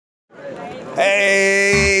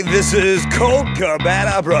Hey, this is Colt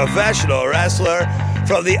Cabana, professional wrestler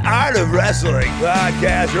from the Art of Wrestling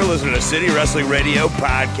podcast. You're listening to City Wrestling Radio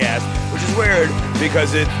podcast, which is weird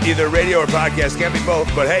because it's either radio or podcast. Can't be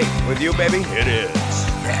both, but hey, with you, baby, it is.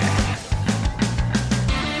 Yeah.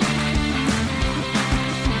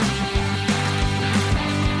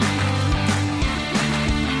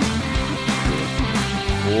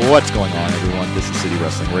 What's going on, everyone? This is City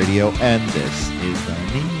Wrestling Radio, and this is the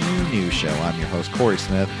new show. I'm your host, Corey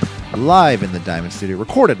Smith, live in the Diamond Studio,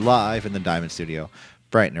 recorded live in the Diamond Studio,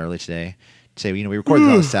 bright and early today. We recorded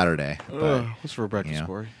it on a Saturday. But, what's for breakfast,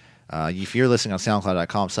 Corey? If you're listening on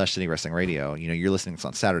SoundCloud.com/City Wrestling Radio, you're listening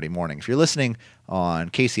on Saturday morning. If you're listening on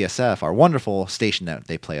KCSF, our wonderful station that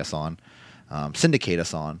they play us on, syndicate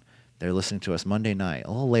us on, they're listening to us Monday night,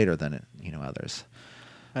 a little later than others.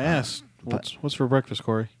 I asked. What's for breakfast,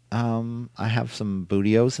 Corey? I have some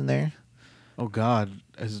Bootios in there. Oh, God.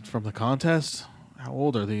 Is it from the contest? How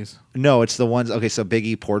old are these? No, it's the ones. Okay, so Big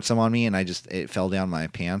E poured some on me, and it fell down my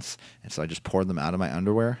pants, and so I just poured them out of my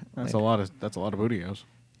underwear. That's a lot of Bootios.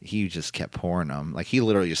 He just kept pouring them. Like, he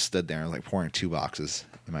literally just stood there and pouring 2 boxes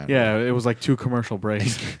in my underwear. Yeah, it was like 2 commercial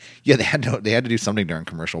breaks. Yeah, they had to do something during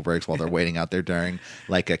commercial breaks while they're waiting out there during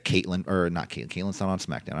like a Caitlyn, or not Caitlyn. Caitlyn's not on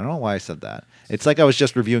SmackDown. I don't know why I said that. It's like I was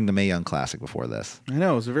just reviewing the Mae Young Classic before this. I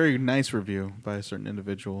know. It was a very nice review by a certain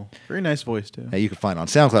individual. Very nice voice, too. You can find on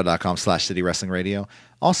SoundCloud.com/City Wrestling Radio.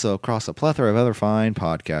 Also across a plethora of other fine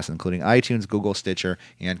podcasts, including iTunes, Google, Stitcher,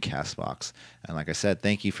 and CastBox. And like I said,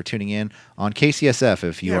 thank you for tuning in on KCSF.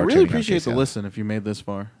 If you are I really tuning appreciate on the listen if you made this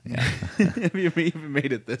far. Yeah. If you even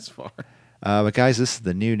made it this far. But guys, this is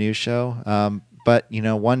the new show. But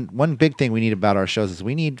one big thing we need about our shows is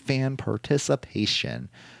we need fan participation.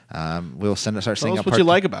 We'll start Tell sending us out what you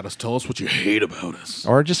like about us. Tell us what you hate about us.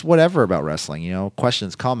 or just whatever about wrestling.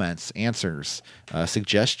 Questions, comments, answers,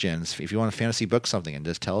 suggestions. If you want to fantasy book something and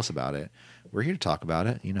just tell us about it, we're here to talk about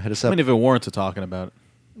it. Hit us up. I mean, if it warrants a talking about it.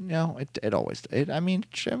 It always. We'll any find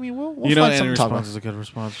something to talk about. response is a good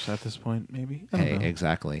response at this point, maybe. I Hey, don't know.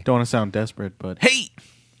 exactly. Don't want to sound desperate, but hey,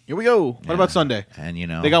 here we go. What about Sunday? And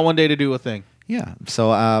They got one day to do a thing. Yeah.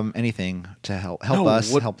 So anything to help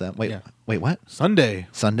us, help them. Wait, what? Sunday.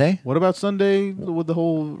 Sunday? What about Sunday with the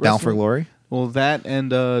whole Bound for wrestling? Glory? Well, that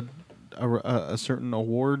and a certain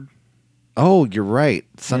award. Oh, you're right.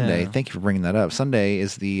 Sunday. Yeah. Thank you for bringing that up. Sunday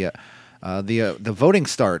is the voting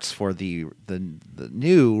starts for the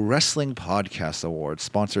new Wrestling Podcast Award,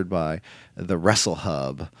 sponsored by the Wrestle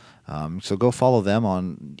Hub. So go follow them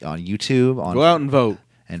on YouTube, Go out and vote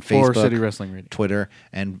and for Facebook, City Wrestling Radio. Twitter,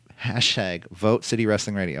 and hashtag Vote City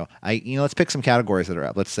Wrestling Radio. Let's pick some categories that are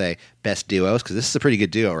up. Let's say best duos, because this is a pretty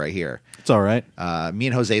good duo right here. It's all right. Me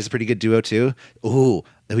and Jose is a pretty good duo too. Ooh,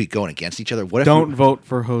 are we going against each other? What if Don't vote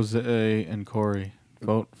for Jose and Corey.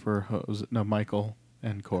 Vote for Michael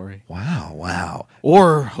and Corey. Wow.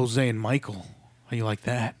 Or Jose and Michael. How you like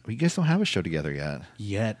that? You guys don't have a show together yet.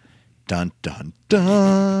 Yet. Dun dun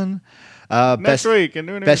dun. Next week.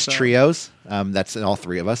 And best trios. That's all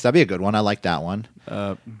 3 of us. That'd be a good one. I like that one.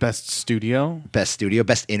 Best studio. Best studio.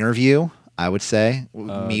 Best interview. I would say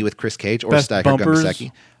me with Chris Cage or best Stacker bumpers.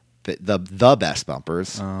 Gumbaseki. The best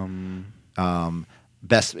bumpers.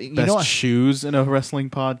 Best. Best shoes in a wrestling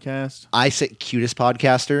podcast. I say cutest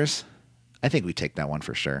podcasters. I think we take that one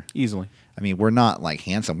for sure. Easily. I mean, we're not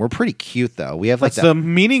handsome. We're pretty cute though. We have That's that. the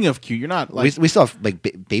meaning of cute. You're not We still have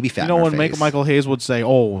baby fat. in our when face. Michael Hayes would say,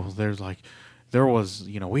 "Oh, there was,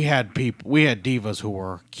 we had divas who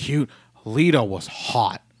were cute. Lita was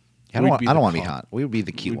hot." I don't want to be hot. We would be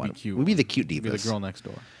the cute We'd one. be cute We'd be one. the cute We'd divas. be the girl next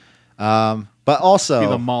door. But also Be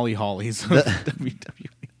the Molly Hollies of WWE.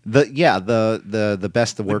 the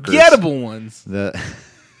best the workers. Gettable ones.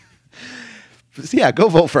 Go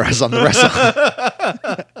vote for us on the wrestle.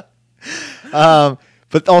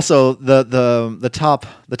 But also the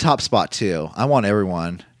top spot too. I want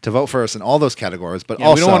everyone to vote for us in all those categories. But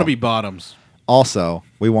also we don't want to be bottoms. Also,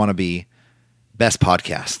 we want to be best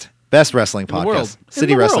podcast, best wrestling the world. podcast, In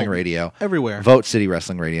City the Wrestling world. Radio, Everywhere. Vote City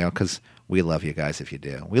Wrestling Radio, because we love you guys if you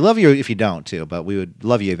do. We love you if you don't too, but we would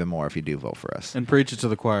love you even more if you do vote for us. And preach it to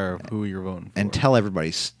the choir of who you're voting for. And tell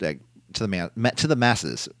everybody to the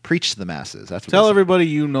masses, preach to the masses. That's what Tell they say. everybody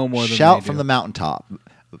you know more than Shout they from do. the mountaintop.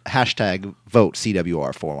 Hashtag vote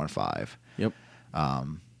CWR415. Yep.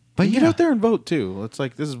 But Get out there and vote too. It's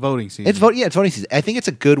like this is voting season. It's voting season. I think it's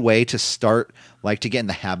a good way to start, to get in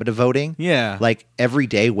the habit of voting. Yeah. Every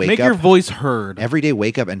day, Make your voice heard. Every day,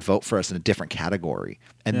 wake up and vote for us in a different category,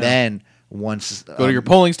 and then once Go to your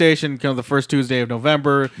polling station. Come the first Tuesday of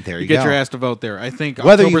November. There you get go. your ass to vote there. I think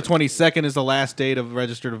Whether October you- 22nd is the last day to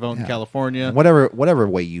register to vote in California. whatever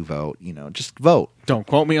way you vote, just vote. Don't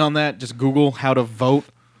quote me on that. Just Google how to vote.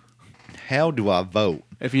 How do I vote?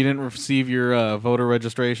 If you didn't receive your voter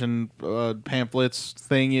registration pamphlets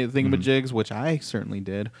thingamajigs, which I certainly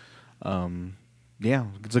did,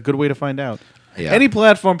 it's a good way to find out. Yeah. Any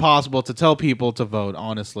platform possible to tell people to vote,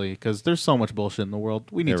 honestly, because there's so much bullshit in the world.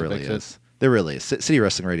 We need There to really fix is. There really is. City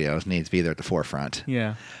Wrestling Radio needs to be there at the forefront. it.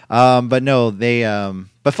 Yeah. But no, they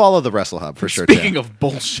but follow the Wrestle Hub for sure. Speaking too. of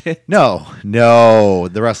bullshit. No,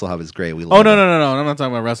 the Wrestle Hub is great. We love Oh, no. it. I'm not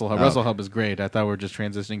talking about Wrestle Hub. Oh. Wrestle Hub is great. I thought we were just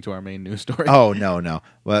transitioning to our main news story. Oh no.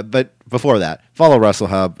 But before that, follow Wrestle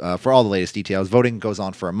Hub for all the latest details. Voting goes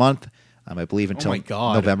on for a month, I believe, until my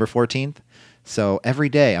God. November 14th. So every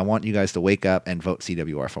day, I want you guys to wake up and vote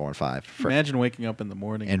CWR 415 Imagine waking up in the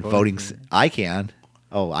morning and voting. for- I can.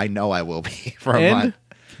 Oh, I know I will be for a And month.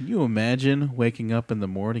 can you imagine waking up in the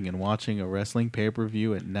morning and watching a wrestling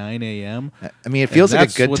pay-per-view at 9 a.m.? I mean, it feels like a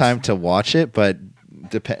that's good what's- time to watch it, but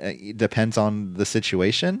depends on the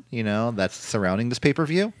situation, that's surrounding this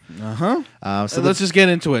pay-per-view. Uh-huh. So Let's just get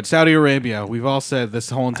into it. Saudi Arabia. We've all said this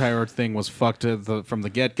whole entire thing was fucked from the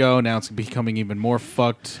get-go. Now it's becoming even more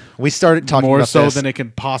fucked. we started talking More about so this. than they can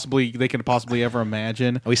possibly ever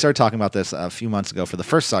imagine. We started talking about this a few months ago for the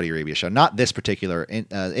first Saudi Arabia show. Not this particular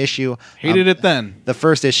issue. Hated it then. The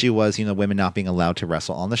first issue was, women not being allowed to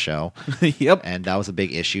wrestle on the show. Yep. And that was a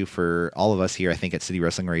big issue for all of us here, I think, at City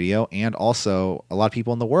Wrestling Radio, and also a lot of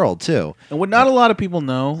people in the world, too. And what not a lot of people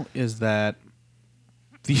know is that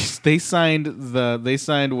they signed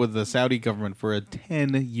with the Saudi government for a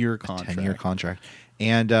 10-year contract. 10-year contract.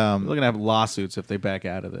 And, They're going to have lawsuits if they back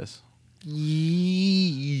out of this.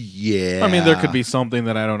 yeah. I mean, there could be something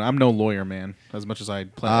that I don't know. I'm no lawyer, man, as much as I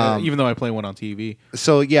play, even though I play one on TV.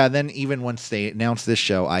 So, yeah, then even once they announced this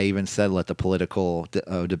show, I even said let the political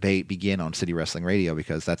debate begin on City Wrestling Radio,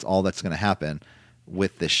 because that's all that's going to happen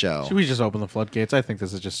with this show. Should we just open the floodgates? I think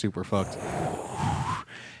this is just super fucked.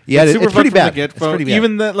 Yeah, super it's pretty fucked from bad. the It's get-go. pretty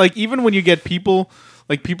bad. Even when you get people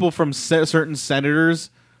from certain senators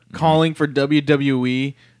calling for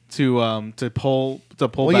WWE to pull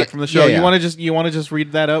Well, back yeah, from the show. yeah. You want to just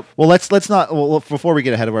read that up? Well, let's not. Well, before we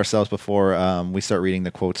get ahead of ourselves, before we start reading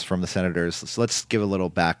the quotes from the senators, so let's give a little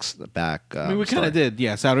back. I mean, we kind story. of did.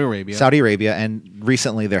 Yeah, Saudi Arabia. Saudi Arabia, and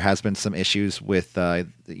recently there has been some issues with the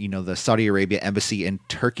Saudi Arabia embassy in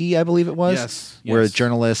Turkey, I believe it was. Yes, Where yes.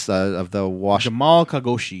 journalists of the Jamal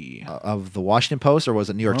Khashoggi, of the Washington Post, or was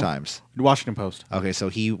it New York Times? Washington Post. Okay, so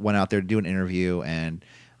he went out there to do an interview, and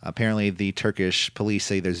apparently the Turkish police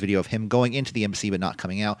say there's video of him going into the embassy but not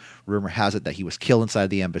coming out. Rumor has it that he was killed inside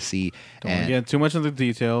the embassy Don't and get too much of the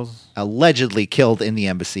details. allegedly killed in the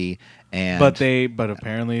embassy. And But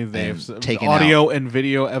apparently they've taken audio and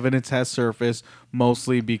video evidence has surfaced,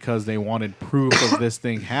 mostly because they wanted proof of this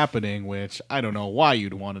thing happening. Which I don't know why you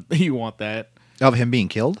want that. of him being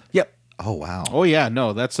killed. Yep. Oh wow. Oh yeah,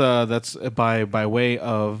 no, that's by way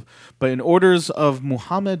of, but in orders of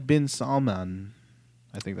Mohammed bin Salman,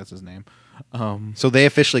 I think that's his name. So they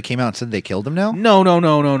officially came out and said they killed him now?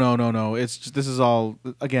 No. It's just, this is all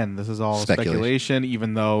speculation.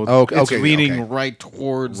 Even though it's leaning right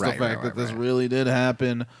towards the fact that this really did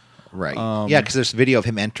happen. Right. Yeah, because there's video of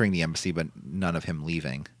him entering the embassy, but none of him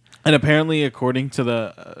leaving. And apparently, according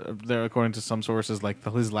to some sources, like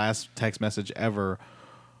his last text message ever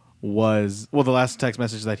was the last text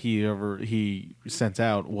message that he sent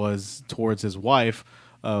out was towards his wife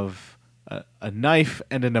of a knife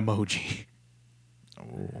and an emoji.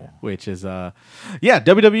 Which is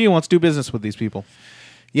WWE wants to do business with these people.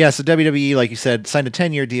 Yeah, so WWE, like you said, signed a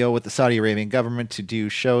 10-year deal with the Saudi Arabian government to do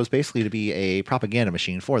shows, basically to be a propaganda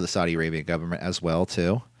machine for the Saudi Arabian government as well,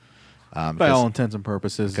 too. By all intents and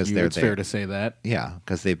purposes, it's fair to say that. Yeah,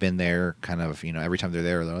 because they've been there kind of, every time they're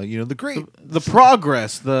there, the great... The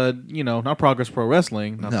progress, not Progress Pro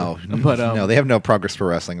Wrestling. No, they have no Progress Pro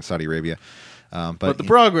Wrestling in Saudi Arabia. But the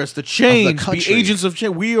progress, the change, the country. agents of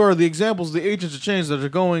change. We are the examples of the agents of change that are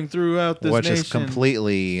going throughout this Which nation. is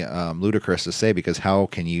completely ludicrous to say, because how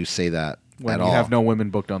can you say that when at you all? have no women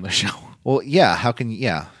booked on the show. Well, yeah, how can...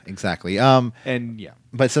 Yeah, exactly. And yeah.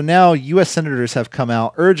 But so now U.S. senators have come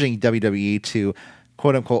out urging WWE to,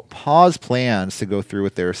 quote-unquote, pause plans to go through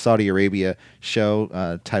with their Saudi Arabia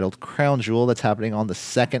show titled Crown Jewel that's happening on the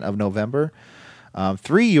 2nd of November.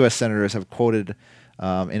 3 U.S. senators have quoted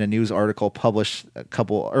in a news article published a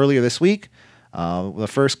couple earlier this week. The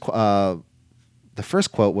first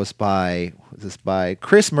quote was by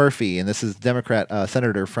Chris Murphy, and this is Democrat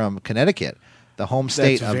senator from Connecticut, the home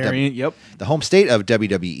state That's of variant, yep. the home state of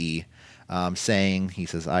WWE. saying, he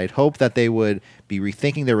says, I'd hope that they would be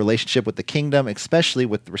rethinking their relationship with the kingdom, especially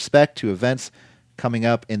with respect to events coming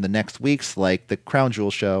up in the next weeks, like the Crown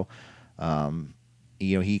Jewel show.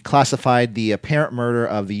 He classified the apparent murder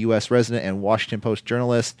of the U.S. resident and Washington Post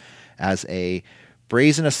journalist as a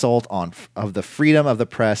brazen assault of the freedom of the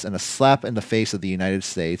press and a slap in the face of the United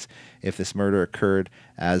States if this murder occurred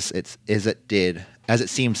as it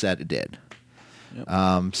seems that it did.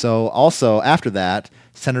 Yep. So also after that,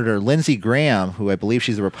 Senator Lindsey Graham, who I believe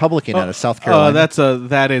she's a Republican out of South Carolina.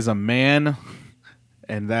 That is a man,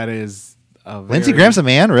 and that is Lindsey Graham's a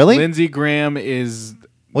man, really? Lindsey Graham is.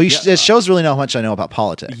 Well, it shows really not much I know about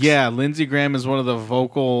politics. Yeah, Lindsey Graham is one of the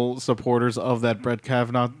vocal supporters of that Brett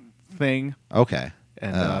Kavanaugh thing. Okay.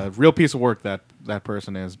 And real piece of work that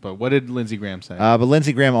person is. But what did Lindsey Graham say? But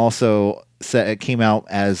Lindsey Graham also came out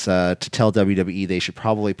as to tell WWE they should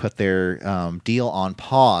probably put their deal on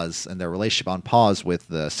pause and their relationship on pause with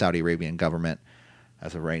the Saudi Arabian government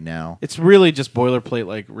as of right now. It's really just boilerplate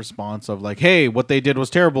like response of like, hey, what they did was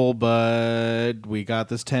terrible, but we got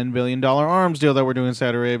this $10 billion arms deal that we're doing in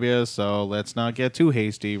Saudi Arabia, so let's not get too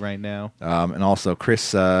hasty right now. And also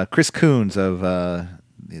Chris Coons of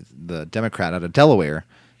the Democrat out of Delaware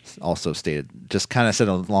also stated, just kind of said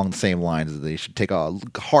along the same lines, that they should take a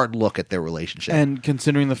hard look at their relationship. And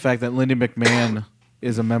considering the fact that Linda McMahon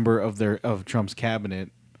is a member of Trump's cabinet,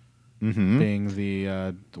 being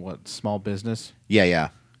the small business. Yeah.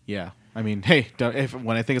 I mean, hey,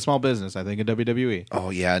 when I think of small business, I think of WWE. Oh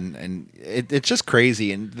yeah, and it's just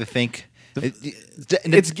crazy, and to think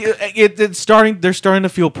it's starting. They're starting to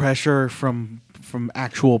feel pressure from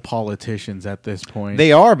actual politicians at this point.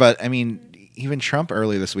 They are, but I mean, even Trump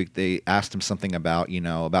earlier this week, they asked him something about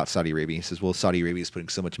Saudi Arabia. He says, "Well, Saudi Arabia is putting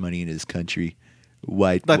so much money into his country.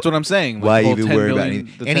 Why?" That's what I'm saying. Why even worry about it?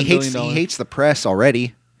 And he hates the press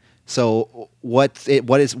already. So what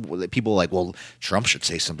is people are like? Well, Trump should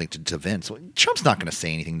say something to Vince. Well, Trump's not going to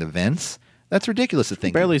say anything to Vince. That's ridiculous to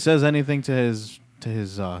think. He barely says anything to his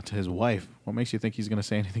wife. What makes you think he's going to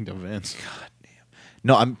say anything to Vince? God damn.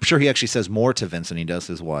 No, I'm sure he actually says more to Vince than he does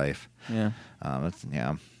his wife. Yeah.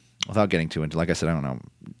 Without getting too into, like I said, I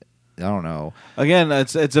don't know. Again,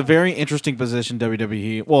 it's a very interesting position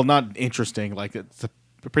WWE. Well, not interesting. Like it's a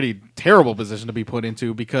pretty terrible position to be put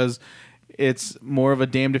into because it's more of a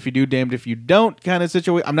damned if you do, damned if you don't kind of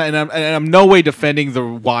situation. I'm no way defending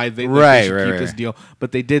why they should keep this deal,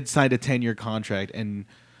 but they did sign a 10-year contract, and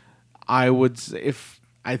I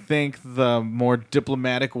think the more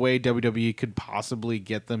diplomatic way WWE could possibly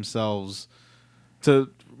get themselves to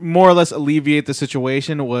more or less alleviate the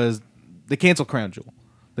situation was they canceled Crown Jewel.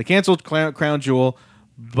 They canceled Crown Jewel,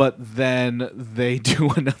 but then they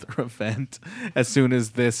do another event as soon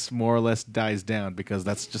as this more or less dies down because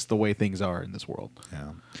that's just the way things are in this world.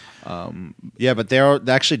 Yeah. But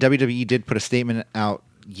actually WWE did put a statement out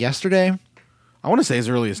yesterday. I want to say as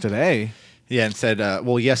early as today. Yeah, and said,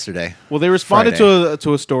 yesterday. Well, they responded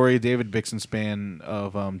to a story David Bixenspan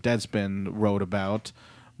of Deadspin wrote about,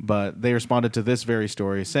 but they responded to this very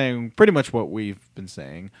story saying pretty much what we've been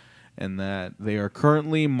saying. And that they are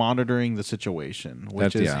currently monitoring the situation,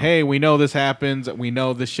 which is, hey, we know this happens. We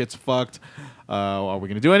know this shit's fucked. Are we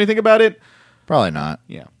going to do anything about it? Probably not.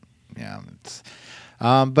 Yeah.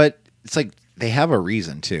 But it's like they have a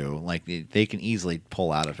reason, too. Like, they can easily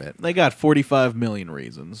pull out of it. They got 45 million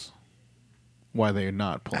reasons why they're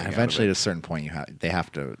not pulling out of it. Eventually, at a certain point, they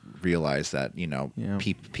have to realize that,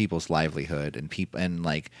 people's livelihood and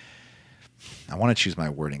like, I want to choose my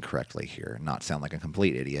wording correctly here and not sound like a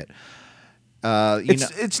complete idiot.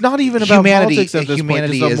 It's not even about politics at this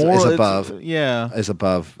humanity point. Is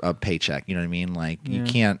above a paycheck. You know what I mean? Like you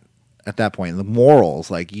can't at that point. The morals,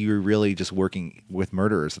 like you're really just working with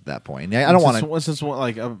murderers at that point. I don't want to.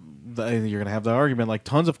 You're gonna have the argument like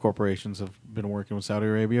tons of corporations have been working with Saudi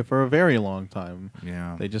Arabia for a very long time.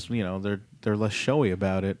 Yeah, they just they're less showy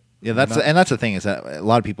about it. Yeah, that's the thing is that a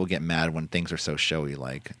lot of people get mad when things are so showy.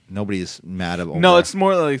 Like nobody's mad about. No, it's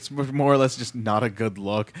more or less just not a good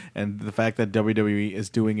look, and the fact that WWE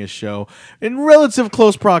is doing a show in relative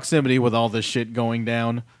close proximity with all this shit going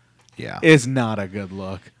down, is not a good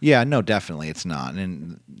look. Yeah, no, definitely it's not.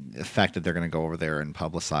 And the fact that they're going to go over there and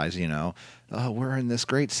publicize, we're in this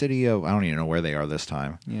great city of, I don't even know where they are this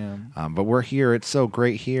time. Yeah. But we're here. It's so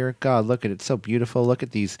great here. God, look at it. It's so beautiful. Look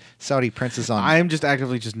at these Saudi princes on. I'm just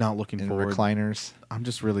actively just not looking forward. Recliners. I'm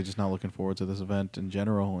just really just not looking forward to this event in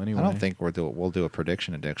general. Anyway, I don't think we'll do a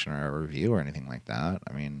prediction or a review or anything like that.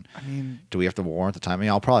 I mean, do we have to warrant the time?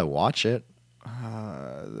 I'll probably watch it.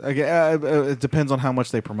 It depends on how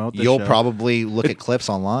much they promote this You'll show. probably look at clips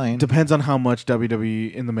online. Depends on how much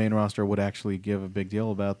WWE in the main roster would actually give a big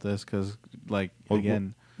deal about this, because,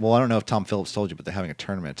 Well, I don't know if Tom Phillips told you, but they're having a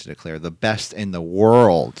tournament to declare the best in the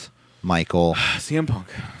world, Michael. CM Punk.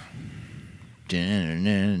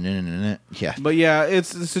 Yeah. But yeah, the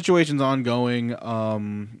situation's ongoing.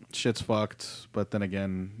 Shit's fucked, but then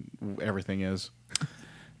again, everything is.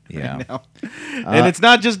 Yeah. Right now. And it's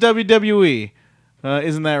not just WWE.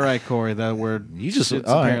 Isn't that right, Corey? That word You just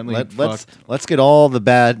apparently let's get all the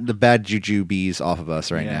bad juju bees off of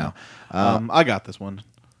us right Yeah. now. I got this one.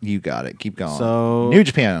 You got it. Keep going. So New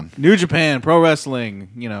Japan. New Japan Pro Wrestling.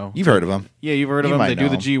 You know, You've heard of them. yeah, you've heard of You them. might They do know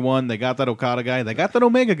the G1. They got that Okada guy. They got that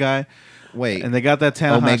Omega guy. Wait, And they got that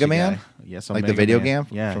Tanahashi Omega Man? guy. Yes, like Omega the video Man. game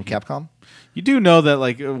Yeah, from Capcom? You do know that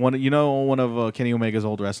like one of Kenny Omega's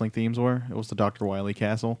old wrestling themes were it was the Dr. Wily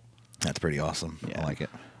Castle. That's pretty awesome. Yeah. I like it.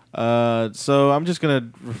 So I'm just gonna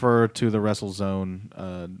refer to the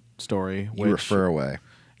WrestleZone story. You refer away.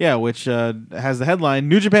 Yeah, which has the headline: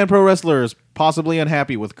 New Japan Pro wrestlers possibly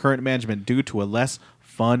unhappy with current management due to a less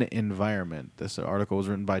fun environment. This article was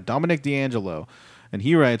written by Dominic D'Angelo, and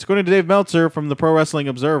he writes, according to Dave Meltzer from the Pro Wrestling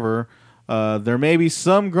Observer, there may be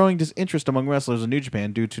some growing disinterest among wrestlers in New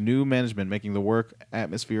Japan due to new management making the work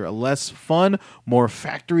atmosphere a less fun, more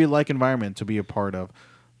factory-like environment to be a part of.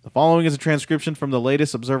 The following is a transcription from the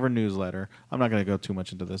latest Observer newsletter. I'm not going to go too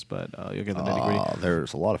much into this, but you'll get the nitty-gritty.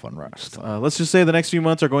 There's a lot of fun rest. Let's just say the next few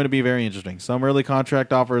months are going to be very interesting. Some early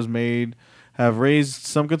contract offers made have raised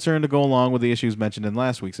some concern to go along with the issues mentioned in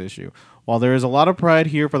last week's issue. While there is a lot of pride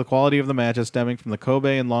here for the quality of the matches stemming from the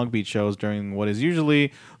Kobe and Long Beach shows during what is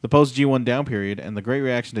usually the post-G1 down period and the great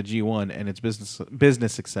reaction to G1 and its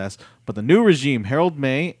business success, but the new regime, Harold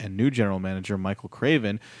May, and new general manager Michael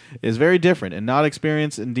Craven, is very different and not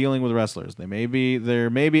experienced in dealing with wrestlers. There may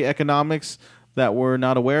be economics that we're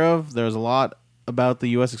not aware of. There's a lot about the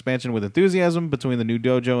U.S. expansion with enthusiasm between the new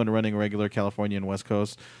dojo and running a regular California and West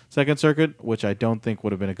Coast Second Circuit, which I don't think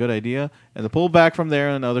would have been a good idea, and the pullback from there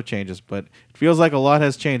and other changes. But it feels like a lot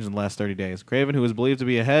has changed in the last 30 days. Craven, who is believed to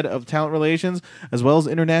be ahead of talent relations as well as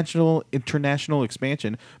international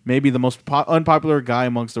expansion, may be the most unpopular guy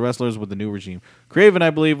amongst the wrestlers with the new regime. Craven, I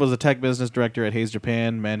believe, was a tech business director at Hayes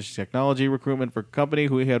Japan, managed technology recruitment for a company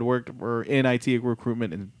who had worked for in IT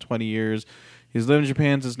recruitment in 20 years. He's lived in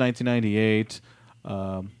Japan since 1998.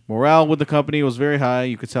 Morale with the company was very high.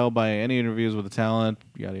 You could tell by any interviews with the talent,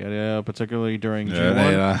 yada yada yada, particularly during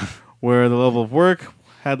G1, where the level of work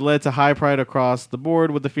had led to high pride across the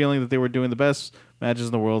board with the feeling that they were doing the best matches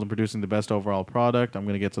in the world and producing the best overall product. I'm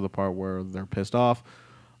going to get to the part where they're pissed off.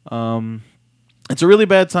 It's a really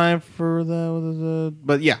bad time for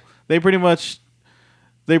but yeah, they pretty much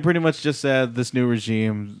just said this new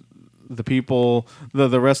regime, the people,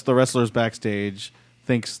 the wrestlers backstage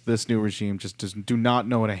thinks this new regime just do not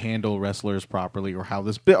know how to handle wrestlers properly or how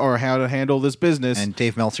to handle this business. And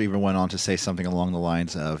Dave Meltzer even went on to say something along the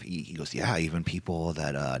lines of, he goes, yeah, even people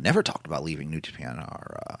that never talked about leaving New Japan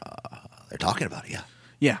they're talking about it, yeah.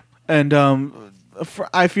 Yeah. And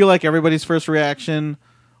I feel like everybody's first reaction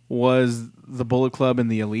was the Bullet Club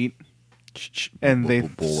and the Elite. And they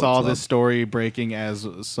saw this story breaking as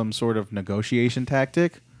some sort of negotiation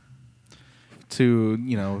tactic to,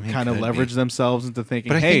 kind of leverage themselves into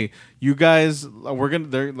thinking, hey, you guys,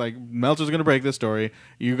 Meltzer's going to break this story.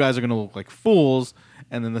 You guys are going to look like fools.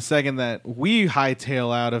 And then the second that we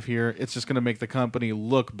hightail out of here, it's just going to make the company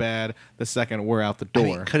look bad the second we're out the door. I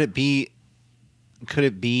mean, could it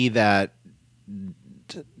be that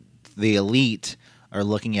the Elite are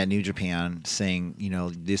looking at New Japan saying,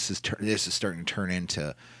 this is starting to turn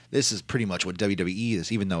into, this is pretty much what WWE is,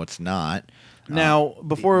 even though it's not. Now,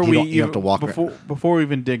 before we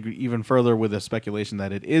even dig even further with the speculation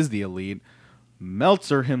that it is the Elite,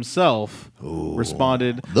 Meltzer himself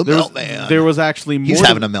responded. Meltdown. There was actually more. He's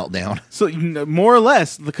having a meltdown. So more or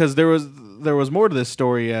less, because there was more to this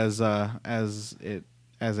story as it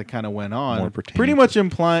kind of went on. Pretty much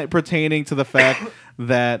pertaining to the fact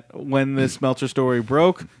that when this Meltzer story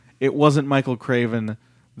broke, it wasn't Michael Craven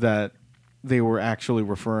that they were actually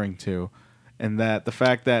referring to. And that the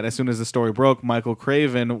fact that as soon as the story broke, Michael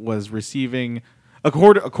Craven was receiving,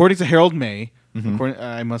 according to Harold May,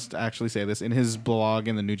 I must actually say this, in his blog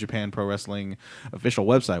in the New Japan Pro Wrestling official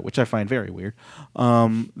website, which I find very weird,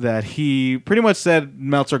 that he pretty much said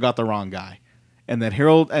Meltzer got the wrong guy. And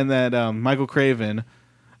that Michael Craven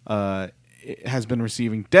has been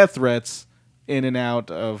receiving death threats in and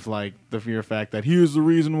out of the fear fact that he is the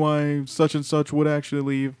reason why such and such would actually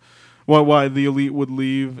leave. Why the Elite would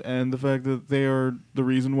leave, and the fact that they are the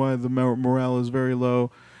reason why the morale is very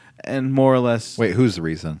low, and more or less. Wait, who's the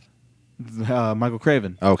reason? Michael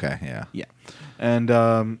Craven. Okay, yeah. Yeah. And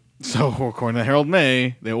so, according to Harold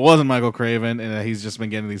May, it wasn't Michael Craven, and he's just been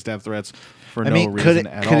getting these death threats for no reason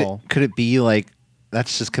at all. Could it be like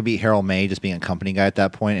that's just could be Harold May just being a company guy at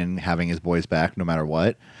that point and having his boys back no matter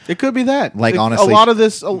what. It could be that. Like, honestly, a lot of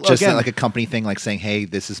this just again, like a company thing, like saying, "Hey,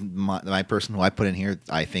 this is my person who I put in here.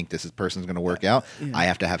 I think this person's going to work out. I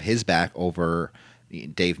have to have his back over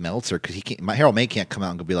Dave Meltzer because he can't. Harold May can't come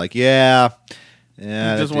out and be like, yeah." He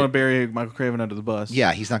just want to bury Michael Craven under the bus.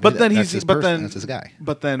 Yeah, he's not. But then that's he's. his But person. then That's his guy.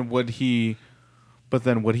 But then would he? But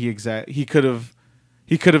then would he He could have.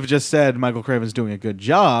 He could have just said Michael Craven's doing a good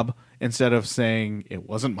job instead of saying it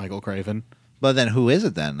wasn't Michael Craven. But then who is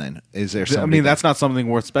it then? Then is there somebody? I mean, that's not something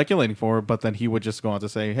worth speculating for. But then he would just go on to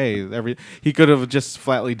say, "Hey, he could have just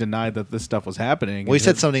flatly denied that this stuff was happening." Well, he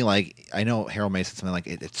said something like, I know Harold May said something like,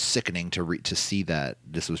 it's sickening to see that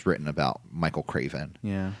this was written about Michael Craven.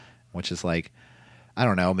 Yeah. Which is like, I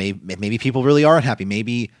don't know, maybe people really are unhappy.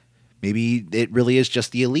 Maybe it really is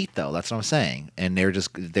just the elite, though. That's what I'm saying. And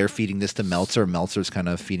they're feeding this to Meltzer. Meltzer's kind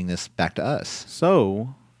of feeding this back to us.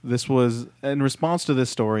 So this was in response to this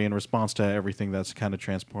story, in response to everything that's kind of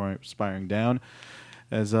transpiring down,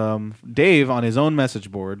 as Dave on his own message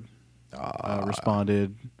board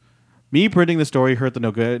responded, "Me printing the story hurt the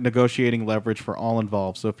negotiating leverage for all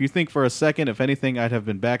involved. So if you think for a second, if anything, I'd have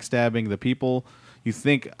been backstabbing the people you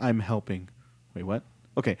think I'm helping." Wait, what?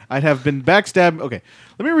 Okay, I'd have been backstabbing. Okay,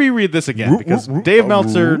 let me reread this again because Dave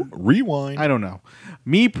Meltzer. Rewind. I don't know.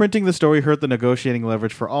 Me printing the story hurt the negotiating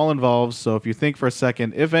leverage for all involved. So if you think for a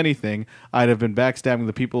second, if anything, I'd have been backstabbing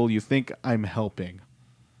the people you think I'm helping.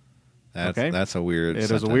 That's a weird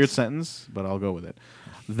sentence. It is a weird sentence, but I'll go with it.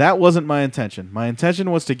 That wasn't my intention. My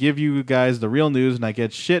intention was to give you guys the real news, and I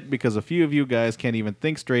get shit because a few of you guys can't even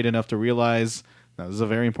think straight enough to realize. Now, this is a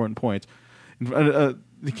very important point.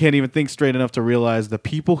 You can't even think straight enough to realize the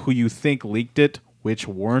people who you think leaked it, which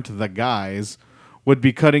weren't the guys, would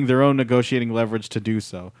be cutting their own negotiating leverage to do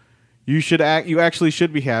so. You actually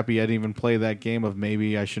should be happy I didn't even play that game of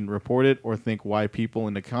maybe I shouldn't report it or think why people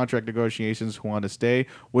in the contract negotiations who want to stay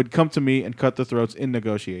would come to me and cut their throats in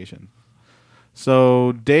negotiation.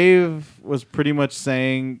 So Dave was pretty much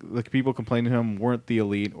saying the people complaining to him weren't the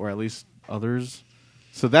elite, or at least others.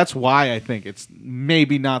 So that's why I think it's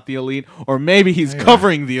maybe not the elite, or maybe he's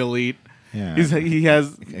covering the elite. Yeah.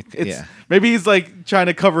 Maybe he's like trying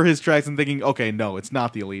to cover his tracks and thinking, okay, no, it's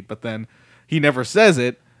not the elite. But then he never says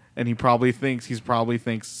it, and he probably thinks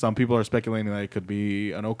some people are speculating that it could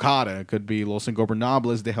be an Okada, it could be Los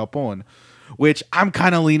Ingobernables de Japón, which I'm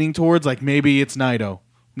kind of leaning towards. Like maybe it's Naito,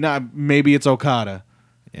 maybe it's Okada.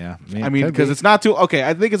 Yeah, I mean, because it's not too... Okay,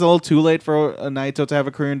 I think it's a little too late for Naito to have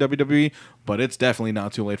a career in WWE, but it's definitely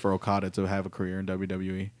not too late for Okada to have a career in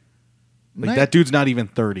WWE. That dude's not even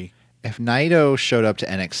 30. If Naito showed up to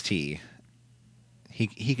NXT, he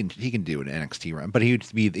can do an NXT run, but he would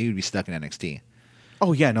be stuck in NXT.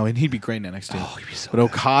 Oh, yeah, no, and he'd be great in NXT. Oh, he'd be so But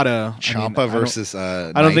Okada... Ciampa versus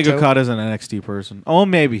Naito? I don't think Okada's an NXT person. Oh,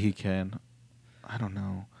 maybe he can. I don't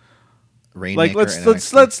know. Rainmaker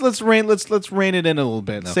let's rein it in a little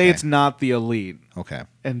bit. Okay. Say it's not the elite. Okay.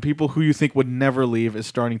 And people who you think would never leave is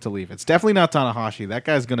starting to leave. It's definitely not Tanahashi. That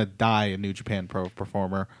guy's gonna die a New Japan Pro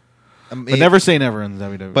performer. But never say never in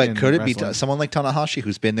WWE. But could it be someone like Tanahashi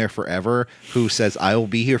who's been there forever, who says I will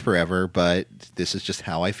be here forever, but this is just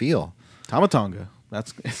how I feel? Tama Tonga.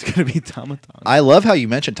 It's gonna be Tama Tonga. I love how you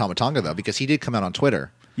mentioned Tama Tonga though, because he did come out on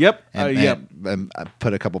Twitter. Yep. And I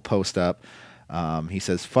put a couple posts up. He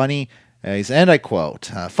says funny. And I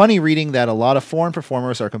quote, funny reading that a lot of foreign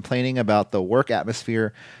performers are complaining about the work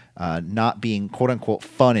atmosphere not being quote-unquote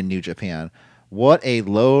fun in New Japan. What a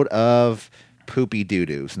load of poopy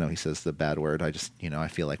doo-doos. No, he says the bad word. I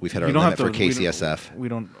feel like we've hit our limit for KCSF. We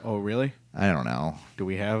don't... Oh, really? I don't know. Do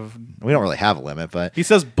we have... We don't really have a limit, but... He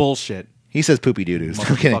says bullshit. He says poopy doo-doos.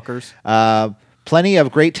 Motherfuckers. Plenty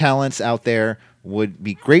of great talents out there would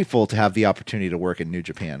be grateful to have the opportunity to work in New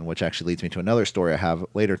Japan, which actually leads me to another story I have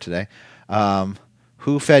later today.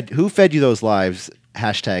 Who fed you those lives?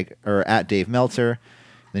 Hashtag or at Dave Meltzer.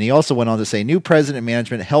 Then he also went on to say, new president and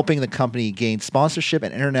management helping the company gain sponsorship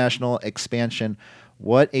and international expansion.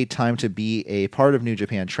 What a time to be a part of New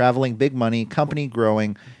Japan. Traveling, big money, company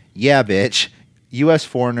growing. Yeah, bitch. U.S.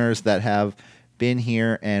 foreigners that have been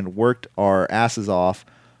here and worked our asses off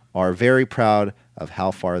are very proud of how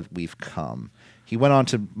far we've come. He went on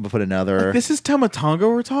to put another... This is Tama Tonga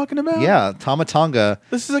we're talking about? Yeah, Tama Tonga.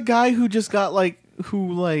 This is a guy who just got,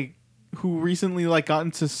 who recently, got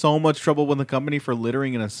into so much trouble with the company for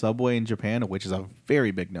littering in a subway in Japan, which is a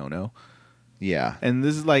very big no-no. Yeah. And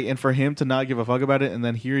this is, and for him to not give a fuck about it, and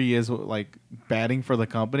then here he is, batting for the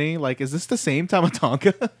company. Is this the same Tama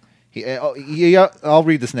Tonga? I'll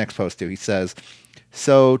read this next post, too. He says,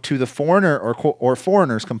 so to the foreigner or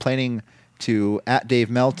foreigners complaining to at Dave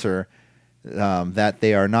Meltzer... that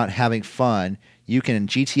they are not having fun, you can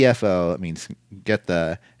GTFO. That means get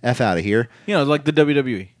the F out of here. You know, like the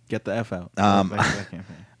WWE. Get the F out. Like that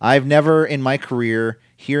campaign. I've never in my career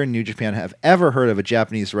here in New Japan have ever heard of a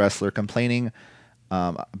Japanese wrestler complaining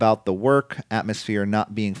about the work atmosphere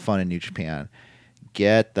not being fun in New Japan.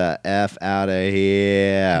 Get the F out of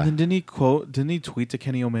here. And then didn't he tweet to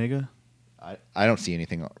Kenny Omega? I don't see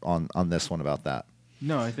anything on this one about that.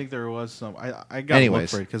 No, I think there was some. I got to look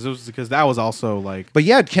for it because that was also like. But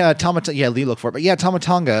yeah, Lee look for it. But yeah, Tama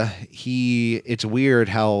Tonga, it's weird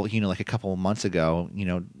how, like a couple of months ago,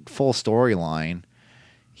 full storyline,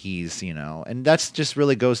 he's, and that's just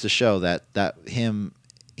really goes to show that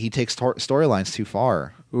he takes storylines too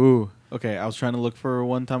far. Ooh. Okay, I was trying to look for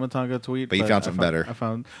one Tama Tonga tweet. But you found something better. I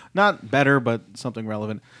found, not better, but something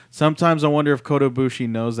relevant. Sometimes I wonder if Kota Ibushi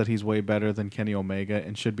knows that he's way better than Kenny Omega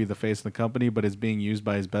and should be the face of the company, but is being used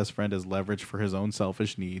by his best friend as leverage for his own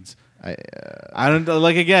selfish needs. I don't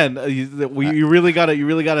like. Again, you really gotta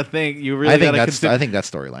think. I think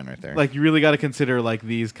that's storyline right there. Like you really gotta consider like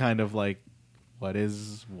these kind of like what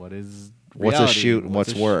is reality? What's a shoot and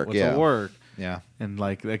what's work? What's a work? Yeah. And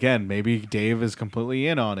like again, maybe Dave is completely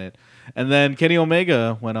in on it. And then Kenny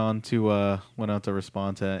Omega went on to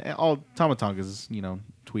respond to all Tama Tonga's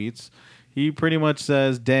tweets. He pretty much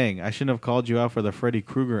says, "Dang, I shouldn't have called you out for the Freddy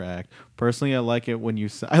Krueger act. Personally, I like it when you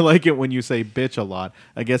say bitch a lot.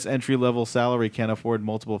 I guess entry level salary can't afford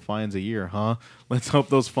multiple fines a year, huh? Let's hope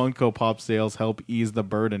those Funko Pop sales help ease the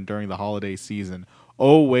burden during the holiday season.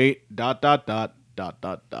 Oh wait, ...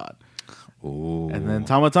 Ooh. And then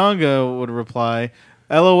Tama Tonga would reply,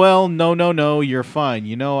 LOL, no, you're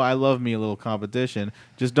fine. I love me a little competition.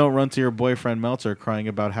 Just don't run to your boyfriend Meltzer crying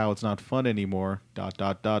about how it's not fun anymore. ...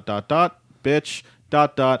 Bitch ...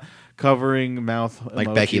 Covering mouth emoji.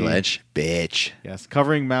 Like Becky Lynch. Bitch. Yes,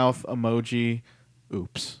 covering mouth emoji.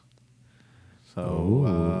 Oops.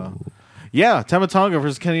 So, yeah, Tama Tonga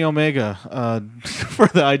versus Kenny Omega for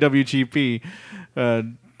the IWGP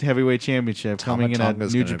Heavyweight Championship coming in at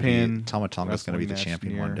New Japan. Tama Tonga's going to be the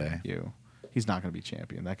champion one day. He's not going to be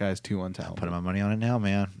champion. That guy's too untalented. I'm putting my money on it now,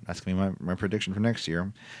 man. That's going to be my prediction for next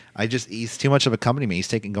year. He's too much of a company man. He's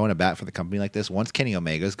going to bat for the company like this. Once Kenny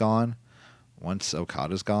Omega's gone, once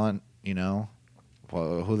Okada's gone, who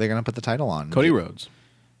are they going to put the title on? Cody Rhodes.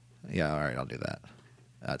 Yeah, all right, I'll do that.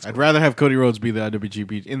 I'd rather have Cody Rhodes be the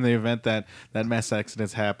IWGP. In the event that mass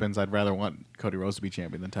exodus happens, I'd rather want Cody Rhodes to be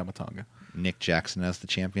champion than Tama Tonga. Nick Jackson as the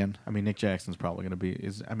champion. I mean, Nick Jackson's probably going to be.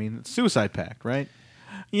 It's Suicide Pact, right?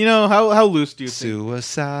 How loose do you think?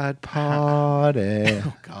 Suicide Party.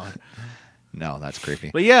 Oh God. No, that's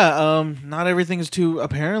creepy. But yeah, not everything's too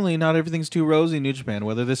rosy in New Japan.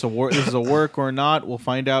 Whether this is a work or not, we'll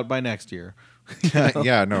find out by next year.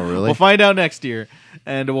 Yeah, no, really. We'll find out next year,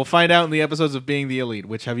 and we'll find out in the episodes of Being the Elite.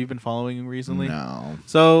 Which have you been following recently? No.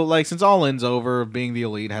 So, like, since All In's over, Being the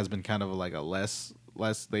Elite has been kind of like a less.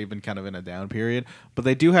 They've been kind of in a down period, but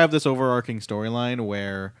they do have this overarching storyline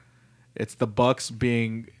where it's the Bucks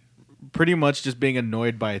being pretty much just being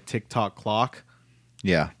annoyed by a TikTok clock.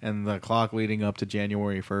 Yeah. And the clock leading up to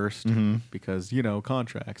January 1st because,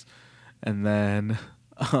 contracts. And then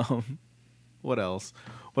what else?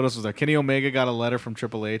 What else was there? Kenny Omega got a letter from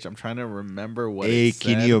Triple H. I'm trying to remember what it said.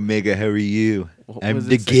 Hey, Kenny Omega, how are you? I'm was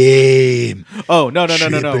the it game. Oh, no.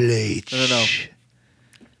 Triple H.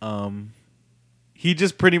 No.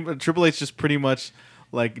 Triple H just pretty much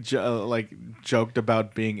joked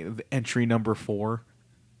about being the entry number 4.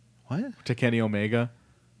 What? To Kenny Omega.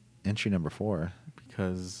 Entry number 4?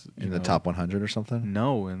 Because in the top 100 or something?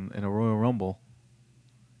 No, in a Royal Rumble.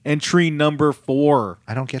 Entry number 4.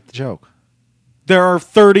 I don't get the joke. There are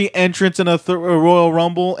 30 entrants in a Royal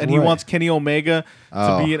Rumble, and he wants Kenny Omega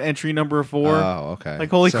to be an entry number 4. Oh, okay. Like,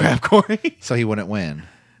 holy crap, Corey. So he wouldn't win.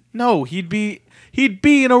 No, he'd be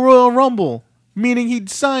in a Royal Rumble, meaning he'd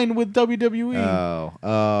sign with WWE.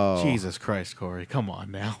 Oh. Jesus Christ, Corey. Come on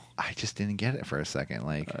now. I just didn't get it for a second.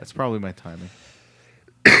 It's probably my timing.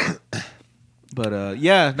 But,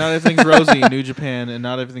 yeah, not everything's rosy in New Japan, and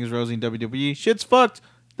not everything's rosy in WWE. Shit's fucked.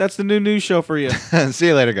 That's the new news show for you. See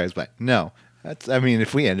you later, guys. Bye. No.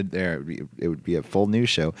 If we ended there, it would be a full news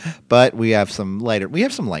show. But we have some light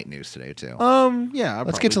news today too. Yeah.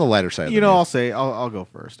 Let's get to the lighter side. Of the news. I'll go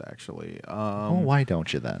first. Actually. Why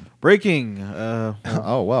don't you then? Breaking. Breaking.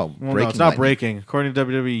 No, it's not breaking. According to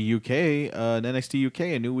WWE UK, NXT UK,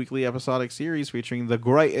 a new weekly episodic series featuring the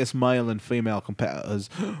greatest male and female competitors.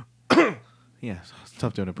 Yeah, it's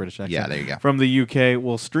tough doing a British accent. Yeah, there you go. From the UK,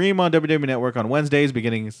 will stream on WWE Network on Wednesdays,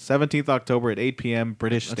 beginning 17th October at 8 p.m.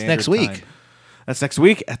 British Standard Time. That's next week. That's next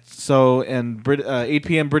week. 8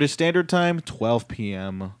 p.m. British Standard Time, 12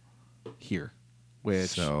 p.m. here. which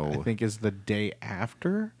So- I think is the day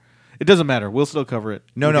after. It doesn't matter. We'll still cover it.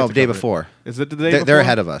 No, We'll get no, to day cover it. before. Is it the day They're, before? they're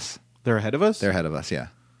ahead of us. They're ahead of us? They're ahead of us, yeah.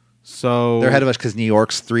 So They're ahead of us because New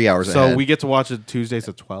York's 3 hours ahead. So we get to watch it Tuesdays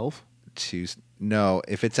at 12? No,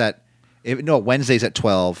 Wednesdays at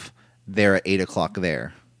 12, they're at 8 o'clock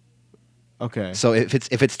there. Okay. So if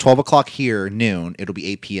it's 12 o'clock here, noon, it'll be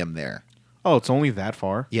 8 p.m. there. Oh, it's only that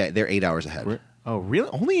far? Yeah, they're 8 hours ahead. Oh, really?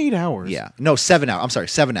 Only 8 hours? Yeah. No, 7 hours. I'm sorry,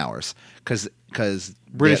 7 hours. Because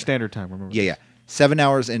British Standard Time, remember? Yeah. 7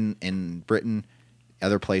 hours in Britain,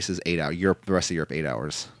 other places 8 hours. Europe, the rest of Europe 8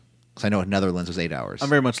 hours. Because I know Netherlands was 8 hours. I'm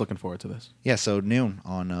very much looking forward to this. Yeah, so noon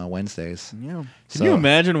on Wednesdays. Yeah. Can So- you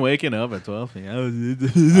imagine waking up at 12?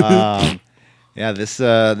 Yeah. Yeah,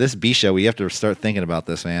 this B show, we have to start thinking about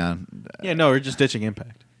this, man. Yeah, no, we're just ditching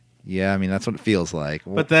Impact. Yeah, I mean that's what it feels like.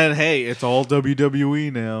 But then, hey, it's all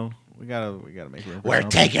WWE now. We gotta make room for We're something.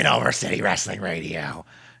 taking over City Wrestling Radio.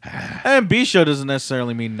 And B show doesn't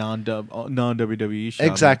necessarily mean non WWE show.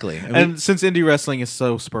 Exactly. And since indie wrestling is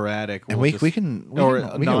so sporadic, And we'll we just- can or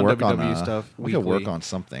work on non-WWE stuff. we can work weekly. on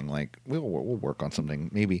something like we'll work on something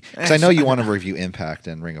maybe because I know you want to review Impact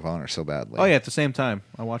and Ring of Honor so badly. Oh yeah, at the same time,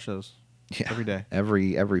 I watch those Yeah. every day.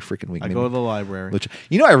 every freaking week. I Maybe- go to the library. Which,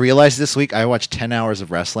 I realized this week I watched 10 hours of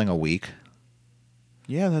wrestling a week.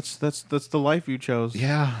 Yeah, that's the life you chose.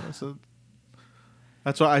 Yeah.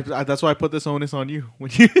 That's why I put this onus on you when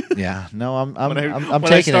you. Yeah, no, I'm when I'm I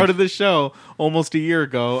taking started it. this show almost a year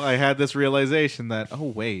ago, I had this realization that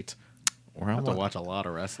wait, We're I have to almost- watch a lot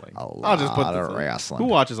of wrestling. A I'll just put lot this of on. wrestling. Who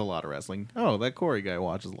watches a lot of wrestling? Oh, that Corey guy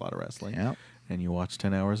watches a lot of wrestling. Yep. And you watch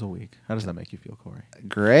 10 hours a week. How does that make you feel, Corey?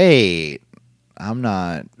 Great. I'm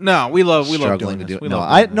not No, we love struggling doing to this. do We it. No, love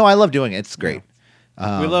I doing no, I love doing it. It's great.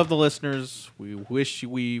 this. We love the listeners. We wish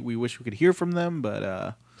we could hear from them,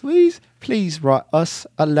 but Please write us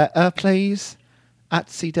a letter, please. At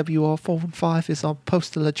CWR415 is our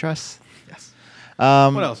postal address. yes.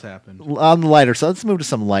 Um, What else happened? On the lighter, so let's move to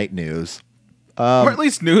some light news. Or at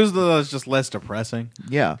least news that's just less depressing.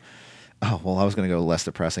 Yeah. Oh, well, I was going to go less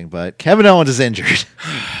depressing, but Kevin Owens is injured.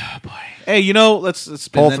 Hey, let's spin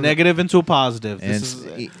Pull the from- negative into a positive. And This is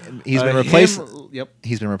he's been replaced. Yep.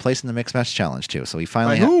 He's been replaced in the Mixed Match Challenge, too. So he By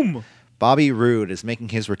finally whom? Bobby Roode is making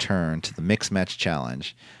his return to the Mixed Match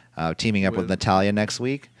Challenge, teaming up with With- Natalya next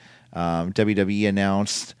week. WWE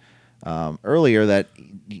announced earlier that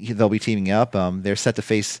they'll be teaming up. They're set to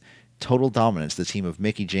face Total Dominance, the team of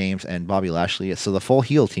Mickie James and Bobby Lashley. So the full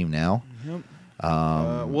heel team now. Yep.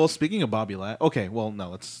 Well, speaking of Bobby Lashley, okay. Well,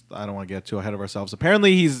 no, I don't want to get too ahead of ourselves.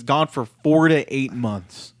 Apparently, he's gone for 4 to 8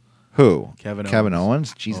 months. Who? Kevin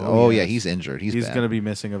Owens. Jeez. Oh, Oh, yeah, yes. he's injured. He's bad. going to be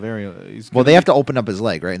missing a very. Well, they have to open up his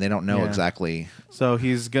leg, right? And they don't know Yeah. exactly. So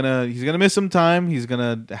he's gonna miss some time. He's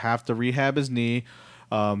gonna have to rehab his knee.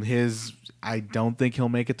 I don't think he'll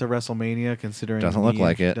make it to WrestleMania. Considering Doesn't look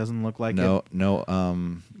like it. Doesn't look like it. No.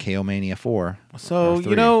 KO Mania 4. So or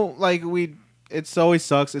 3. it's always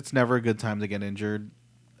sucks. It's never a good time to get injured,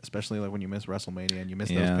 especially like when you miss WrestleMania and you miss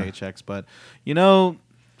Yeah. those paychecks. But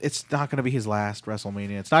it's not going to be his last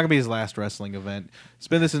WrestleMania. It's not going to be his last wrestling event.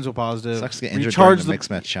 Spin this into a positive. Sucks to get injured Recharge during the Mixed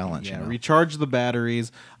Match Challenge. Yeah, you know? recharge the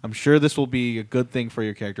batteries. I'm sure this will be a good thing for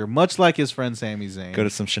your character, much like his friend Sami Zayn. Go to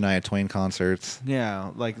some Shania Twain concerts. Yeah,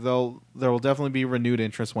 like there will definitely be renewed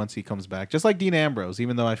interest once he comes back. Just like Dean Ambrose,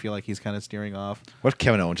 even though I feel like he's kind of steering off. What if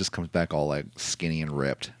Kevin Owens just comes back all like skinny and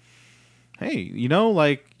ripped? Hey,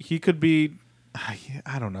 he could be.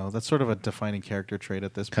 I don't know. That's sort of a defining character trait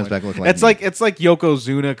at this Comes point. back looking like it's me. like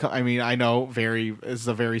Yokozuna. I mean, I know it's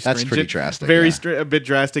a very That's stringent, pretty drastic, very yeah. a bit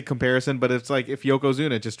drastic comparison. But it's like if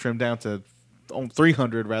Yokozuna just trimmed down to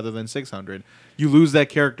 300 rather than 600, you lose that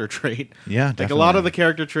character trait. Yeah, like a lot of definitely. the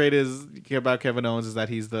character trait is about Kevin Owens is that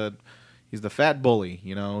he's the fat bully.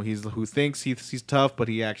 He's who thinks he's tough, but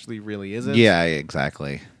he actually really isn't. Yeah,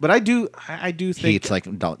 exactly. But I do think He eats like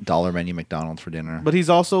dollar menu McDonald's for dinner. But he's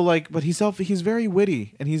also he's very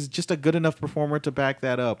witty, and he's just a good enough performer to back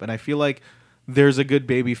that up. And I feel like there's a good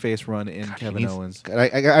babyface run in Kevin Owens.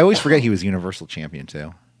 I always forget he was Universal Champion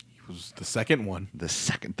too. He was the second one. The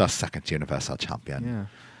second Universal Champion. Yeah,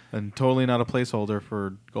 and totally not a placeholder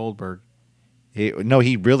for Goldberg. He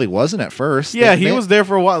really wasn't at first. Yeah, They- he was there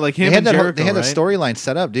for a while. Like him They had and that. Jericho, They had right? the storyline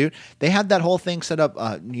set up, dude. They had that whole thing set up.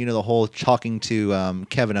 The whole talking to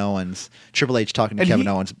Kevin Owens, Triple H talking to And Kevin he-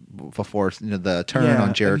 Owens before the turn Yeah, on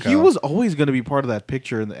and Jericho. he was always going to be part of that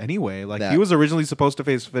picture anyway. Like That- he was originally supposed to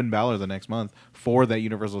face Finn Balor the next month for that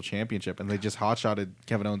Universal Championship, and they just hotshotted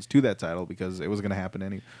Kevin Owens to that title because it was going to happen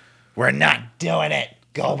anyway. We're not doing it.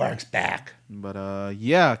 Goldberg's back. But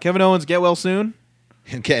yeah, Kevin Owens, get well soon.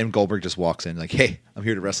 And Goldberg just walks in like, "Hey, I'm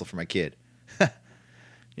here to wrestle for my kid."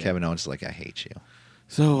 Kevin Owens is like, "I hate you."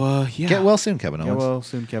 So yeah, Get well soon, Kevin Get Owens. well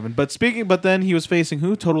soon, Kevin. But then he was facing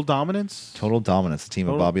who? Total Dominance. Total Dominance, the team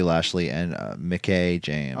of Total- Bobby Lashley and Mickey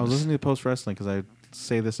James. I was listening to Post Wrestling because I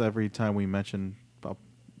say this every time we mention I'll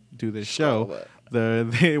do this show.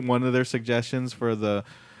 One of their suggestions for the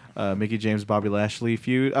Mickey James Bobby Lashley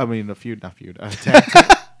feud. I mean,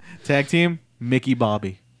 tag team. Mickey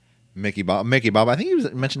Bobby. Mickey Bob. I think he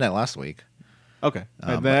mentioned that last week. Okay,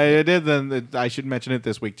 I did. Then I should mention it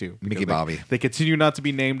this week too. because Mickey Bobby. They continue not to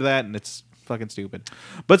be named that, and it's fucking stupid.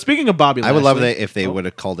 But speaking of Bobby, I would love Lashley, that if they would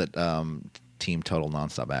have called it Team Total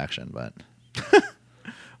Nonstop Action, but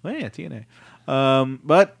Well, yeah, TNA.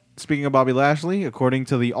 But speaking of Bobby Lashley, according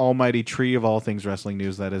to the almighty tree of all things wrestling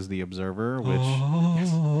news, that is the Observer, which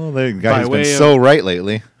the guy's way been of- so right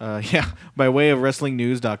lately. by way of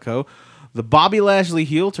WrestlingNews.co, the Bobby Lashley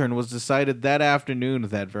heel turn was decided that afternoon,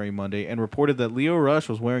 that very Monday, and reported that Leo Rush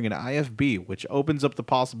was wearing an IFB, which opens up the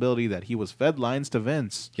possibility that he was fed lines to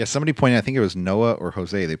Vince. Yeah, somebody pointed. I think it was Noah or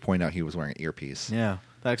Jose. They pointed out he was wearing an earpiece. Yeah,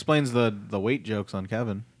 that explains the weight jokes on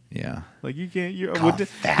Kevin. Yeah. Like you can't.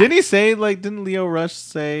 Fat. Didn't he say like? Didn't Leo Rush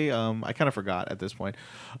say? I kind of forgot at this point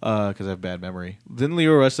because I have bad memory. Didn't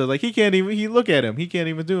Leo Rush say like he can't even? He look at him. He can't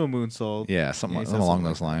even do a moonsault. Yeah, something he said along something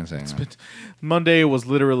those lines. Yeah. But Monday was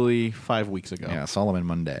literally 5 weeks ago. Yeah, Solomon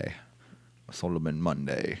Monday.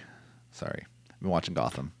 Sorry. I've been watching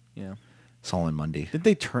Gotham. Yeah. Solomon Monday. Did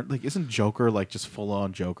they turn like? Isn't Joker like just full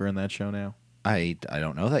on Joker in that show now? I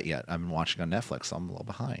don't know that yet. I've been watching on Netflix, so I'm a little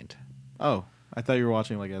behind. Oh, I thought you were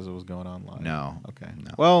watching like as it was going on live. No. Okay.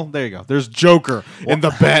 No. Well, there you go. There's Joker in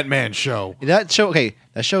the Batman show. That show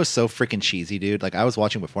is so freaking cheesy, dude. Like I was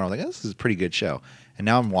watching before, and I was like, this is a pretty good show. And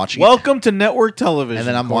now I'm watching Welcome to network television. and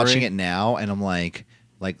then I'm Corey. watching it now, and I'm like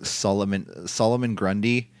Solomon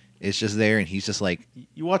Grundy is just there, and he's just like,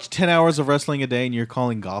 You watch 10 hours of wrestling a day, and you're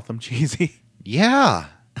calling Gotham cheesy. yeah.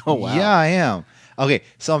 Oh, wow. Yeah, I am. Okay,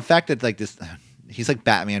 so in fact, that like this, he's like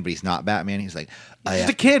Batman, but he's not Batman. He's like, He's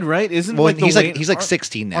a kid, right? Isn't well, like the he's Wayne, like aren't-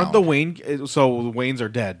 16 now. Aren't the Wayne? So the Waynes are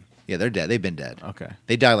dead. Yeah, they're dead. They've been dead. Okay.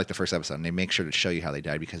 They died like the first episode, and they make sure to show you how they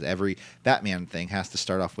died because every Batman thing has to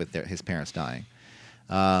start off with his parents dying.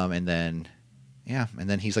 And then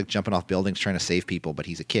he's like jumping off buildings trying to save people, but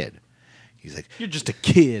he's a kid. He's like, You're just a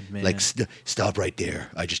kid, man. like stop right there.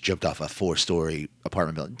 I just jumped off a 4-story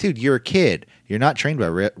apartment building. Dude, you're a kid. You're not trained by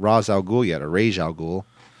Ra's al Ghul yet, or Ra's al Ghul.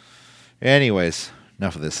 Anyways,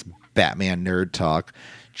 enough of this Batman nerd talk.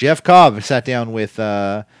 Jeff Cobb sat down with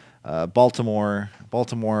Baltimore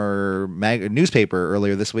newspaper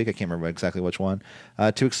earlier this week. I can't remember exactly which one,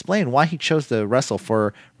 to explain why he chose to wrestle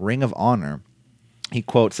for Ring of Honor. He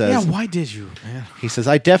quote says, yeah, why did you, man? he says,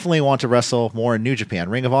 I definitely want to wrestle more in New Japan.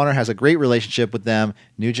 Ring of Honor has a great relationship with them.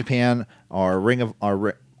 New Japan guys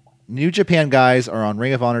are on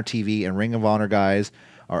Ring of Honor TV, and Ring of Honor guys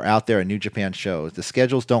are out there at New Japan shows. The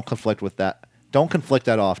schedules don't conflict that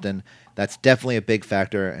often. That's definitely a big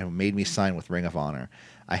factor and made me sign with Ring of Honor.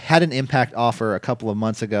 I had an Impact offer a couple of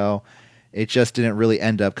months ago. It just didn't really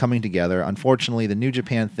end up coming together. Unfortunately, the New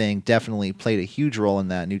Japan thing definitely played a huge role in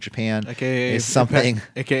that. New Japan is something...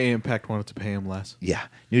 AKA Impact wanted to pay him less. Yeah.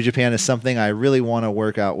 New Japan is something I really want to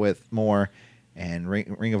work out with more, and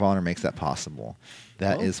Ring of Honor makes that possible.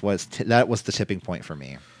 That was the tipping point for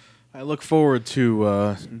me. I look forward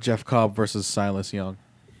to Jeff Cobb versus Silas Young.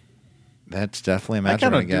 That's definitely a match I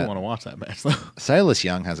I'm kind going of to do want to watch that match, though. Silas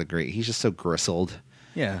Young has he's just so gristled.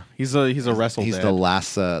 Yeah, he's a wrestle He's dad. the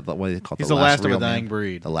last, what do they call it? He's the last of a real dying man.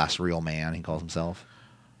 breed. The last real man, he calls himself.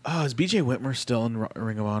 Oh, is BJ Whitmer still in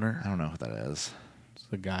Ring of Honor? I don't know who that is. It's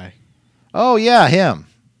the guy. Oh, yeah, him.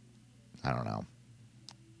 I don't know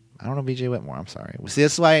BJ Whitmore. I'm sorry. See,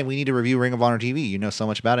 that's why we need to review Ring of Honor TV. You know so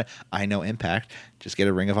much about it. I know Impact. Just get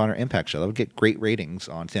a Ring of Honor Impact show. That would get great ratings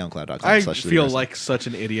on SoundCloud.com. I feel like such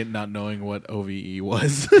an idiot not knowing what OVE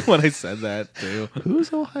was when I said that, too.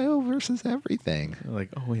 Who's Ohio versus everything? Like,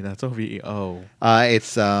 oh, wait, that's OVE. Oh.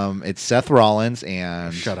 It's Seth Rollins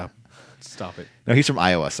and... Shut up. Stop it. No, he's from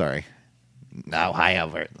Iowa. Sorry.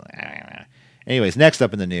 Ohio. Anyways, next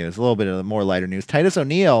up in the news, a little bit of more lighter news. Titus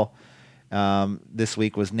O'Neil this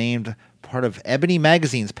week was named part of Ebony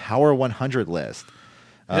Magazine's Power 100 list.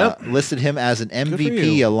 Listed him as an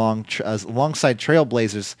MVP alongside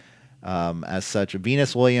Trailblazers as such.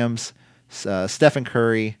 Venus Williams, Stephen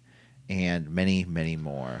Curry, and many, many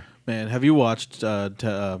more. Man, have you watched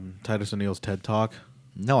Titus O'Neil's TED Talk?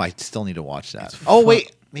 No, I still need to watch that. It's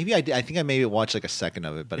Wait. Maybe I did. I think I maybe watched like a second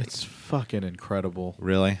of it, but It's fucking incredible.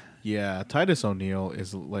 really? Yeah, Titus O'Neil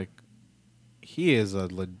is like, he is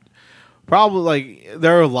probably like,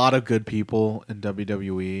 there are a lot of good people in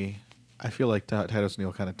WWE. I feel like Titus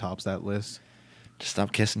O'Neil kind of tops that list. Just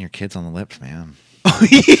stop kissing your kids on the lips, man.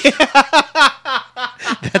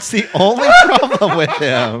 That's the only problem with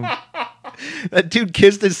him. That dude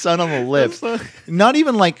kissed his son on the lips. Not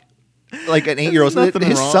even like an 8-year-old.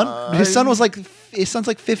 His son's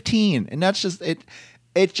like 15, and that's just it.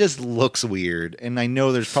 It just looks weird, and I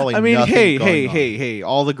know there's probably. I mean, nothing going on. hey!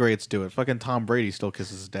 All the greats do it. Fucking Tom Brady still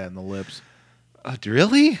kisses his dad in the lips.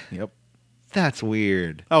 Really? Yep. That's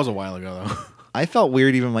weird. That was a while ago, though. I felt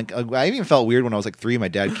weird I even felt weird when I was like 3. My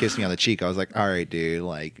dad kissed me on the cheek. I was like, all right, dude,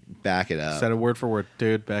 like back it up. Said it word for word,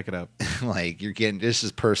 dude. Back it up. Like you're getting this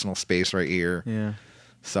is personal space right here. Yeah.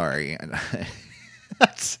 Sorry.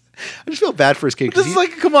 I just feel bad for his kid. This is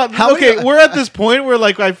like, come on. How Okay, many- we're at this point where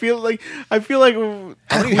like I feel like we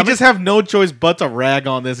just have no choice but to rag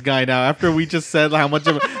on this guy now. After we just said how much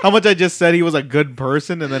I just said he was a good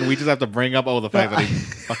person, and then we just have to bring up the fact that he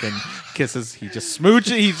fucking kisses. He just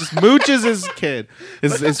mooches his kid,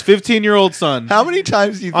 his 15-year-old son. How many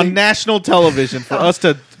times do you on think? national television for us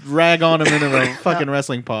to rag on him in a fucking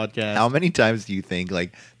wrestling podcast? How many times do you think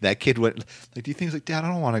like that kid went? Like, do you think he's like, Dad, I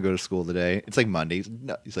don't want to go to school today. It's like Monday.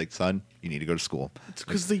 No, he's like, son, you need to go to school. It's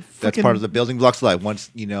because they That's fucking part of the building blocks of life. Once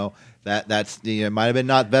that's it might have been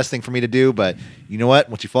not the best thing for me to do, but you know what?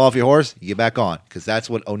 Once you fall off your horse, you get back on because that's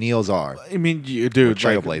what O'Neills are. I mean, dude,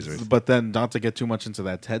 Trailblazers. But then, not to get too much into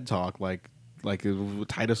that TED talk, like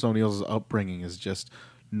Titus O'Neil's upbringing is just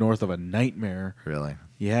north of a nightmare. Really?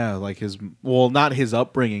 Yeah, like not his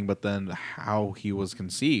upbringing, but then how he was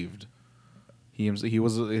conceived. He was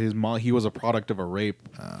a product of a rape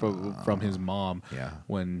from his mom. Yeah.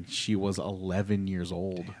 When she was 11 years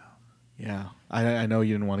old. Yeah, I know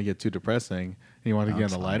you didn't want to get too depressing. And you wanted to get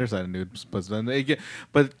on the lighter side of news, but then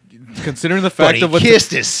considering the fact But he kissed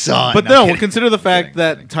his son. But No, no, kidding. consider the fact Kidding,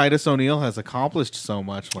 that kidding. Titus O'Neil has accomplished so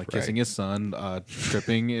much, like Right. kissing his son,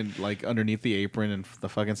 tripping in like underneath the apron in the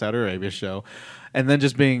fucking Saudi Arabia show, and then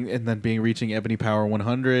reaching Ebony Power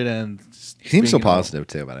 100, and He seems so being- positive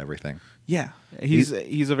too about everything. Yeah, he's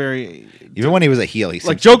a very Even when he was a heel, he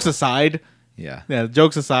like seems jokes aside. Yeah. Yeah,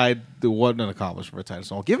 jokes aside, it wasn't an accomplishment for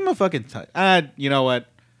Titus O'Neil. Give him a fucking you know what?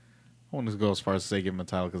 I won't go as far as to say give him a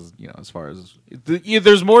title because as far as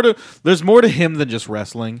there's more to him than just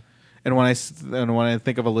wrestling. And when I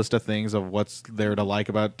think of a list of things of what's there to like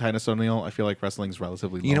about Titus O'Neil, I feel like wrestling's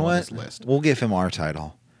relatively low You know on what? this list. We'll give him our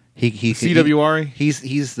title. CWR?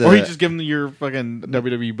 He's the. Or you just give him your fucking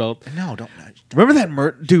WWE belt. No, don't. Remember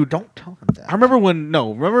that dude? Don't tell him that. I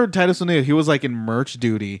remember Titus O'Neil. He was like in merch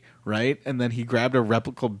duty, right? And then he grabbed a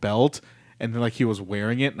replica belt, and then like he was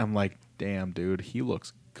wearing it, and I'm like, damn, dude, he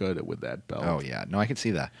looks good with that belt. Oh yeah, no, I can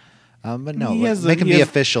see that. But no, He has make him he the has-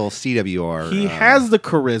 official CWR. He has the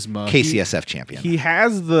charisma. KCSF champion. He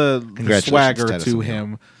has the Congratulations, swagger Titus to O'Neil.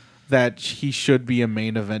 him that he should be a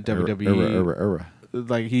main event WWE. Ura.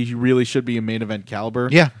 Like he really should be a main event caliber.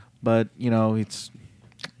 Yeah. But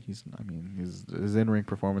his in-ring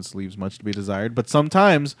performance leaves much to be desired. But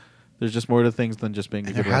sometimes there's just more to things than just being a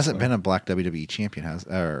And good there hasn't wrestler. been a black WWE champion, has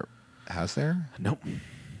there? Nope.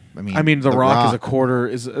 I mean, I mean, The Rock is a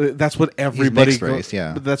quarter. That's what everybody. mixed race,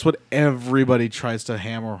 yeah. But that's what everybody tries to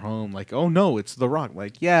hammer home. Like, oh no, it's The Rock.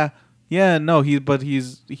 Like, yeah, no. He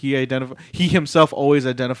himself always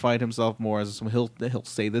identified himself more as he'll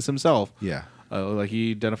say this himself. Yeah. Like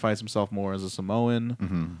he identifies himself more as a Samoan.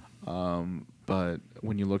 Mm-hmm. But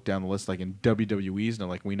when you look down the list, like in WWE's, now,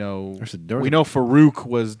 like we know Farouk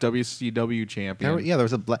was WCW champion. There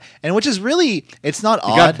was a black, and which is really, it's not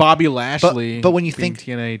You odd. got Bobby Lashley, but when you being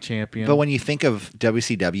think- TNA champion, But when you think of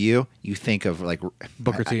WCW, you think of like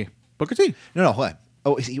Booker T. Booker T. No, what?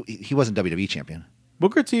 Oh, he wasn't WWE champion,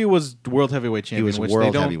 Booker T was world heavyweight champion. was which world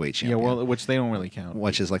they don't, heavyweight champion. Yeah, which they don't really count.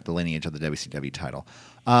 which is like the lineage of the WCW title.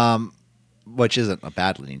 Which isn't a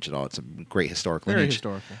bad lineage at all. It's a great historic Very lineage.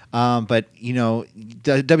 historical. But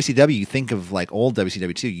WCW, you think of like old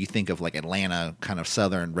WCW too. You think of like Atlanta, kind of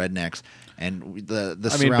southern rednecks, and the.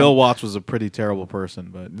 I mean, Bill Watts was a pretty terrible person,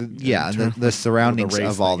 but Yeah, in and terms the surroundings race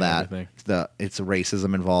of all thing and that, everything. it's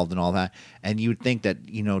racism involved and all that, and you would think that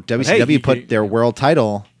WCW he- put their world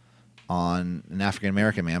title on an African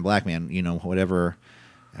American man, black man, whatever,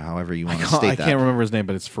 however you want to state I that. can't remember his name,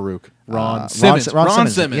 but it's Farouk. Ron Simmons. Simmons. Ron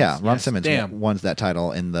Simmons. Yeah, Ron Yes, Simmons Damn. won that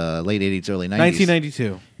title in the late 80s, early 90s.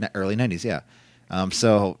 1992. Early 90s, yeah.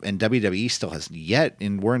 So, and WWE still has yet,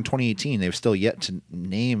 and we're in 2018, they've still yet to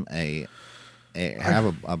name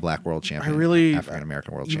have a black world champion. I really African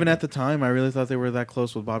American world even champion. at the time, I really thought they were that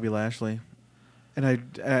close with Bobby Lashley, and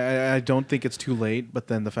I don't think it's too late. But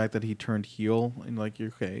then the fact that he turned heel and like you're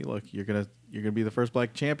okay, look, you're gonna you're gonna be the first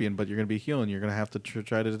black champion, but you're gonna be a heel, and you're gonna have to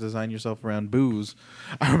try to design yourself around booze.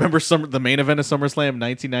 I remember the main event of SummerSlam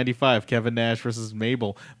 1995, Kevin Nash versus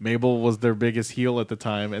Mabel. Mabel was their biggest heel at the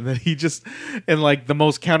time, and then he just, in like the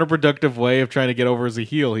most counterproductive way of trying to get over as a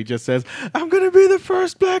heel, he just says, "I'm gonna be the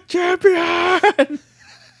first black champion."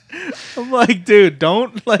 I'm like, dude,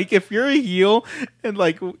 don't, like, if you're a heel and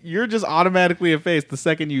like you're just automatically a face the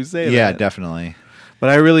second you say that. Yeah, definitely. But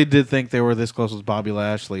I really did think they were this close with Bobby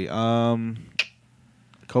Lashley.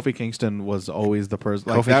 Kofi Kingston was always the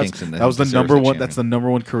person. Like, Kofi Kingston, that was the number one. That's the number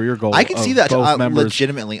one career goal. I can see that both members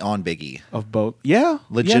legitimately on Big E. of both. Yeah,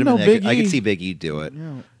 Legitimately, yeah, no, I Big can E. see Big E do it.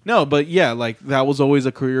 Yeah. No, but yeah, like that was always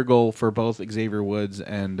a career goal for both Xavier Woods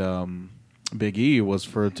and Big E was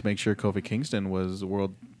to make sure Kofi Kingston was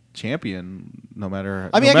world champion, no matter.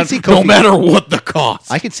 I mean, I can see no Kofi- matter what the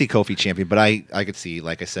cost. I could see Kofi champion, but I could see,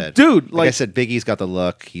 like I said, Dude, like I like- said, Big E's got the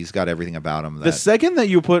look. He's got everything about him. The second that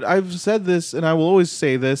you put, I've said this, and I will always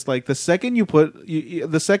say this, like the second you put,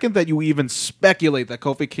 the second that you even speculate that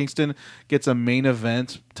Kofi Kingston gets a main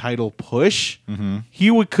event title push,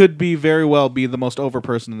 he could be very well be the most over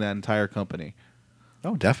person in that entire company.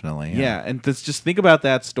 oh, definitely. Yeah, and just think about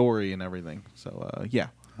that story and everything. So yeah,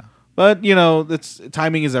 but you know,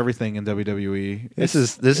 timing is everything in WWE. This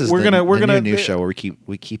is we're the gonna new news show where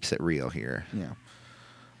we keeps it real here. Yeah,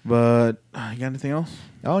 but you got anything else?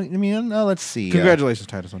 Oh, I mean, let's see. Congratulations,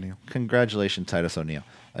 Titus O'Neil. Congratulations, Titus O'Neil.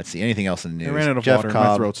 Let's see. Anything else in the news? I ran out of Jeff water. My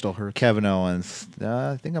Cobb, throat still hurts. Kevin Owens.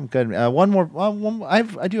 I think I'm good. One more.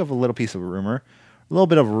 I do have a little piece of a rumor. A little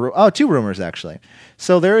bit of two rumors actually.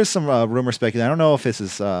 So there is some rumor speculating. I don't know if this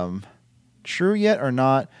is true yet or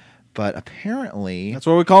not, but apparently, That's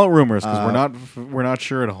why we call it rumors because we're not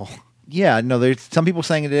sure at all. yeah, no. There's some people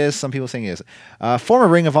saying it is, some people saying it is. Former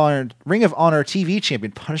Ring of Honor TV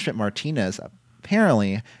champion Punishment Martinez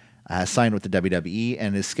apparently signed with the WWE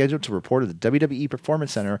and is scheduled to report at the WWE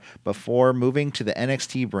Performance Center before moving to the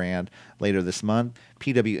NXT brand later this month.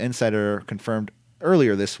 PW Insider confirmed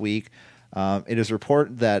earlier this week. It is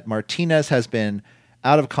reported that Martinez has been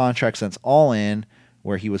out of contract since All In,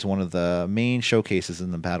 where he was one of the main showcases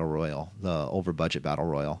in the Battle Royal, the over-budget Battle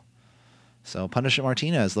Royal. So Punishment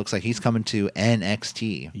Martinez looks like he's coming to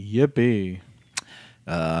NXT. Yippee!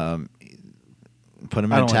 Put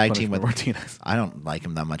him I in a don't like tag team with Punishment Martinez. I don't like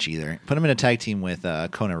him that much either. Put him in a tag team with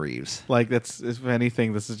Kona Reeves. Like that's if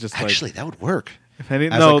anything, this is just Actually, that would work. if any,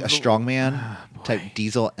 As no, like a strongman type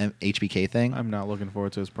Diesel HBK thing. I'm not looking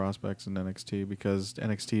forward to his prospects in NXT because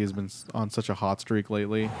NXT has been on such a hot streak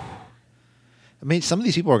lately. I mean, some of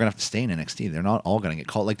these people are going to have to stay in NXT. They're not all going to get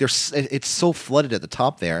called. Like, it's so flooded at the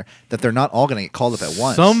top there that they're not all going to get called up at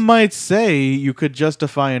once. Some might say you could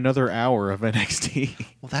justify another hour of NXT.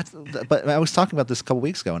 Well, but I was talking about this a couple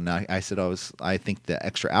weeks ago, and I said I think the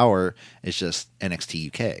extra hour is just NXT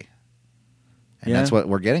UK, and that's what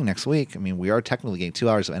we're getting next week. I mean, we are technically getting 2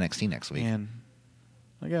 hours of NXT next week. Man,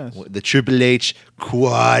 I guess The Triple H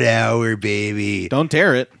quad hour, baby. don't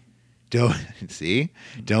tear it. Don't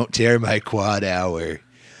Don't tear my quad hour.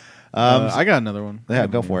 I got another one. Yeah,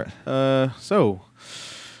 go for it. So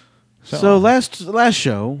last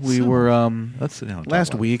show we were Let's sit down. And talk last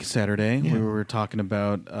about week Saturday we were talking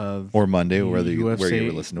about or Monday, the where you were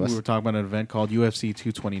UFC. listening to us. We were talking about an event called UFC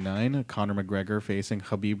 229. Conor McGregor facing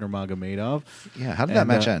Khabib Nurmagomedov. Yeah, how did that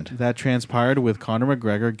match end? That transpired with Conor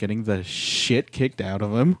McGregor getting the shit kicked out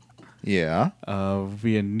of him Yeah.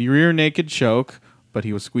 via rear naked choke. But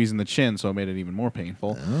he was squeezing the chin, so it made it even more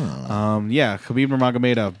painful. Khabib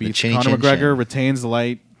Nurmagomedov beats chinny Conor chin McGregor, chin. retains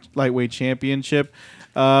the lightweight championship.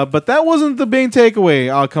 But that wasn't the main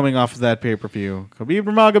takeaway coming off of that pay-per-view. Khabib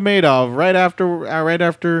Nurmagomedov, right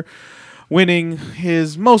after winning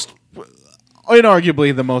his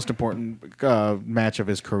inarguably the most important match of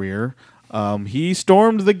his career, he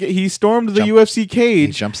stormed the UFC cage.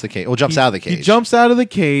 He jumps the cage. Well, jumps out of the cage. He jumps out of the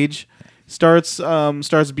cage. Starts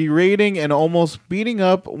berating and almost beating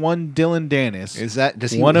up one Dylan Dennis. Is that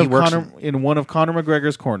does he? one he of works Conor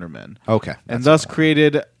McGregor's cornermen? Okay, And thus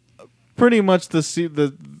created pretty much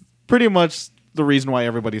the reason why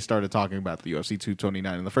everybody started talking about the UFC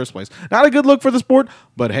 229 in the first place. Not a good look for the sport,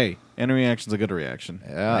 but hey, any reaction's a good reaction.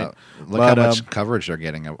 Yeah. right? Look But, how much coverage they're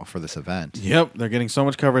getting for this event. Yep, they're getting so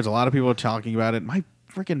much coverage. A lot of people are talking about it. My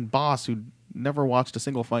freaking boss, who never watched a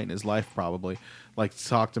single fight in his life, probably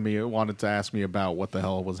talked to me, wanted to ask me about what the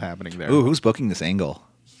hell was happening there. Ooh, who's booking this angle?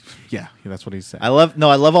 Yeah, that's what he said. I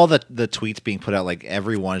love all the tweets being put out. Like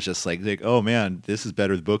everyone's just like, oh man, this is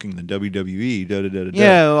better booking than WWE. Da, da, da, da, da.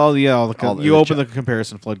 Yeah, you open the chat.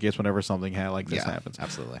 comparison floodgates whenever something like this happens.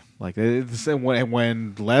 Absolutely. Like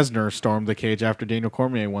when Lesnar stormed the cage after Daniel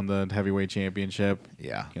Cormier won the heavyweight championship.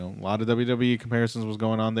 Yeah. You know, a lot of WWE comparisons was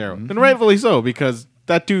going on there, and rightfully so because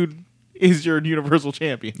that dude is your Universal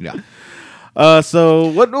Champion. Yeah. So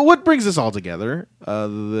what brings this all together?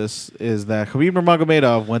 This is that Khabib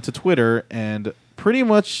Nurmagomedov went to Twitter and pretty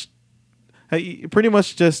much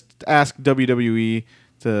just asked WWE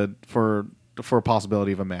for a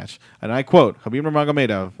possibility of a match. And I quote, Khabib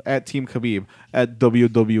Nurmagomedov at Team Khabib at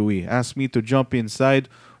WWE asked me to jump inside.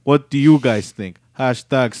 What do you guys think?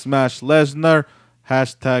 Hashtag smash Lesnar.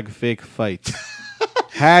 Hashtag fake fight.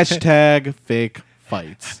 Hashtag fake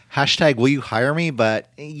fights. Hashtag will you hire me? But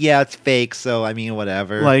yeah, it's fake. So I mean,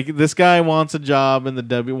 whatever. Like this guy wants a job in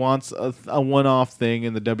the wants a one-off thing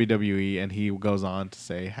in the WWE, and he goes on to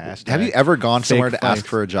say hashtag. Have you ever gone somewhere to fights. ask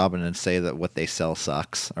for a job and then say that what they sell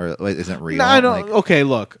sucks or isn't real? No, I don't. Like, Okay,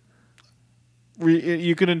 look.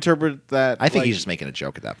 You can interpret that. I think like, he's just making a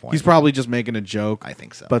joke at that point. He's probably just making a joke. I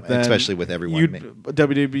think so. But then especially with everyone.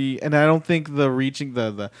 WWE, and I don't think reaching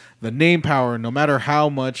the name power, no matter how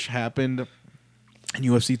much happened in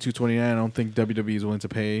UFC 229, I don't think WWE is willing to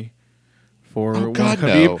pay for one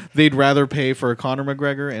Khabib. No. They'd rather pay for Conor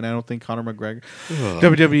McGregor, and I don't think Conor McGregor.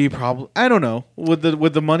 WWE probably. I don't know with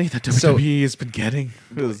the money that WWE has been getting,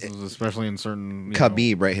 especially in certain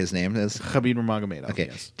Khabib, right? His name is Khabib Nurmagomedov. Okay.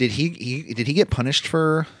 Yes. Did he get punished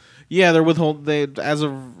for? Yeah, they're as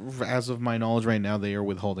of my knowledge right now, they are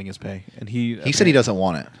withholding his pay, and he said he doesn't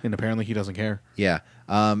want it, and apparently he doesn't care. Yeah.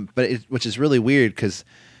 But which is really weird because,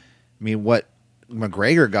 I mean, what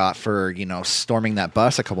McGregor got for storming that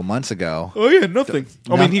bus a couple months ago. Oh yeah, nothing.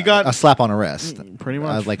 I mean, he got a slap on the wrist, pretty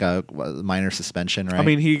much, like a minor suspension, right? I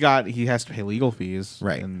mean, he has to pay legal fees,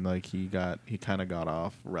 right? And like he kind of got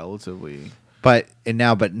off relatively. But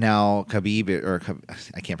now Khabib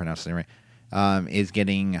I can't pronounce his name right, is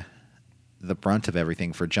getting the brunt of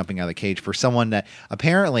everything for jumping out of the cage for someone that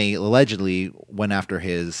apparently allegedly went after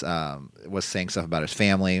his was saying stuff about his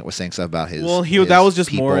family, was saying stuff about his that was just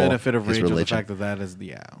people, more in a fit of rage of the religion. fact that is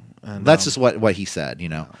and, that's just what he said,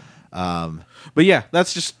 but yeah,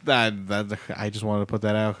 that's just that I just wanted to put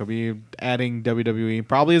that out. Khabib adding WWE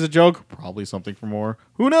probably as a joke, probably something for more.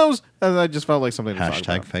 Who knows? I just felt like something to talk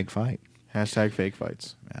about. Fake fight. Hashtag fake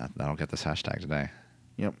fights. Yeah, I don't get this hashtag today.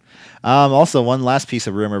 Yep. Also, one last piece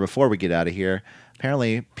of rumor before we get out of here.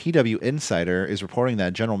 Apparently, PW Insider is reporting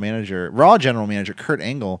that Raw General Manager Kurt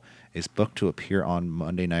Angle is booked to appear on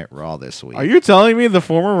Monday Night Raw this week. Are you telling me the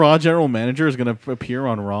former Raw General Manager is going to appear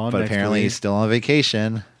on Raw? But next apparently, week? he's still on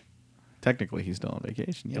vacation. Technically, he's still on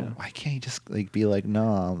vacation. Yeah. Why can't he just be like,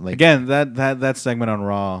 no? Like, again, that segment on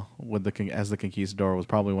Raw with the Conquistador was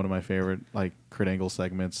probably one of my favorite Kurt Angle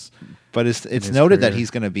segments. But it's noted that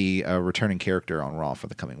he's going to be a returning character on Raw for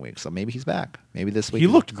the coming week, so maybe he's back. Maybe this week he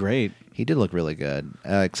looked great. He did look really good,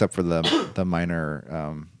 except for the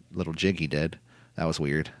minor little jig he did. That was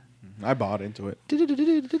weird. I bought into it.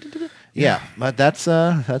 Yeah, but that's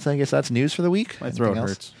I guess that's news for the week. My throat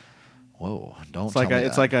hurts. Whoa! Don't.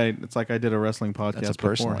 It's like I did a wrestling podcast. That's a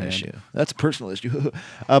personal beforehand. issue. That's a personal issue.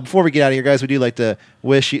 Before we get out of here, guys, we do like to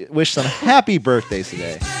wish some happy birthdays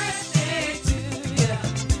today.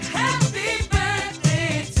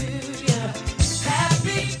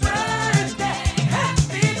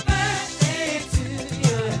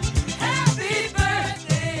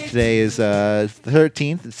 Today is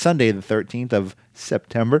 13th. It's Sunday, the 13th of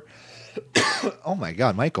September. Oh my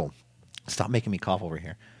God, Michael! Stop making me cough over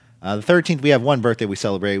here. The 13th, we have one birthday we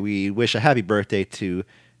celebrate. We wish a happy birthday to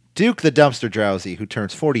Duke the Dumpster Drowsy, who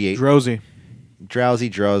turns 48. Drowsy,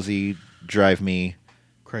 drive me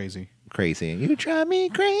crazy. You drive me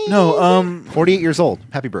crazy. No, 48 years old.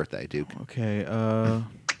 Happy birthday, Duke. Okay,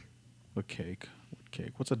 what cake?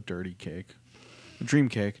 What's a dirty cake? A dream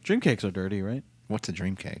cake. Dream cakes are dirty, right? What's a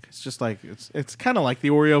dream cake? It's just like it's kind of like the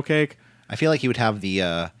Oreo cake. I feel like he would have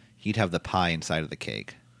he'd have the pie inside of the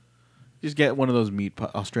cake. Just get one of those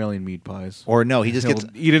Australian meat pies. Or no, he just gets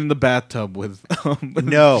eat it in the bathtub with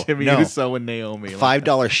Jimmy Uso and Naomi.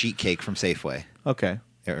 $5 sheet cake from Safeway. Okay,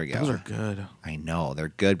 there we go. Those are good. I know they're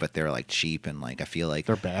good, but they're like cheap and I feel like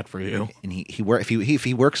they're bad for you. And if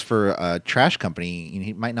he works for a trash company,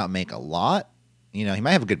 he might not make a lot. He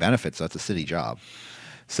might have a good benefit, so it's a city job.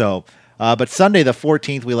 So. But Sunday the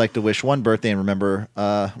 14th, we like to wish one birthday and remember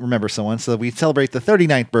someone. So we celebrate the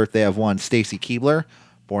 39th birthday of one Stacy Keebler,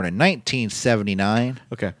 born in 1979.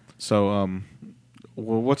 Okay, so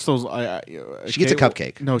what's those? She gets a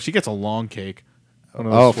cupcake. No, she gets a long cake. One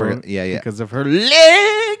of those yeah. Because of her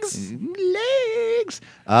legs.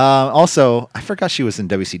 Also, I forgot she was in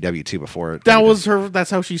WCW too before. That's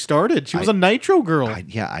how she started. She was a Nitro girl.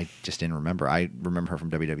 I just didn't remember. I remember her from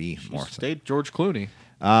WWE more. Stayed George Clooney.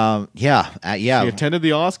 Yeah. She attended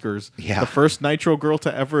the Oscars. Yeah. The first Nitro girl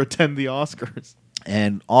to ever attend the Oscars.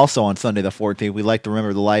 And also on Sunday the 14th, we like to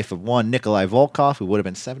remember the life of one Nikolai Volkov, who would have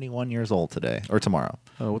been 71 years old today or tomorrow.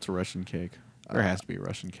 Oh, what's a Russian cake? There has to be a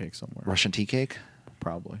Russian cake somewhere. Russian tea cake?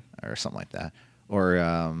 Probably. Or something like that. Or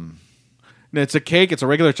No, it's a cake. It's a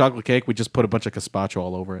regular chocolate cake. We just put a bunch of gazpacho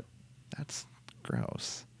all over it. that's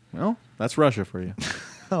gross. Well, that's Russia for you.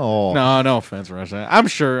 Oh. No offense, Russia. I'm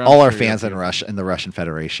sure All our fans in Russia in the Russian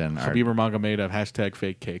Federation are. Khabib Nurmagomedov hashtag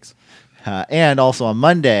fake cakes. And also on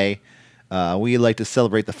Monday, we like to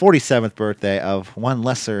celebrate the 47th birthday of one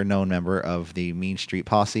lesser known member of the Mean Street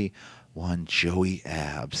Posse, one Joey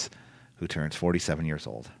Abs, who turns 47 years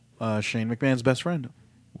old. Shane McMahon's best friend.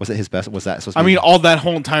 Was it his best? Was that supposed to I be? mean, all that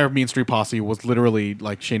whole entire Mean Street Posse was literally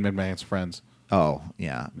like Shane McMahon's friends. Oh,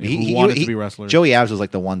 yeah. Who wanted to be wrestlers. Joey Abs was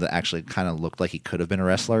like the one that actually kind of looked like he could have been a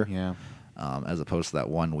wrestler. Yeah. As opposed to that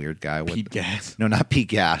one weird guy with Pete Gas. No, not Pete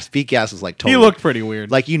Gas. Pete Gas was like totally. He looked pretty weird.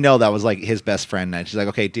 Like, that was like his best friend. And she's like,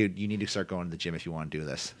 okay, dude, you need to start going to the gym if you want to do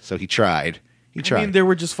this. So he tried. I mean, they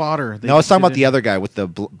were just fodder. No, I was talking about the other guy with the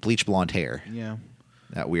bleach blonde hair. Yeah.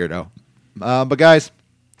 That weirdo. But guys,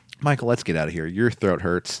 Michael, let's get out of here. Your throat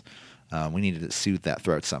hurts. We need to soothe that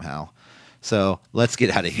throat somehow. So let's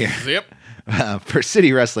get out of here. Yep. For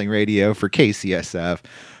City Wrestling Radio, for KCSF,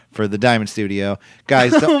 for the Diamond Studio.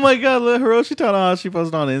 Guys, Oh my God, Hiroshi Tanahashi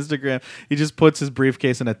posted on Instagram. He just puts his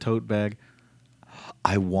briefcase in a tote bag.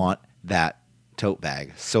 I want that tote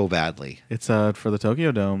bag so badly. It's for the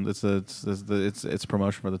Tokyo Dome. It's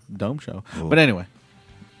promotion for the Dome show. Ooh. But anyway,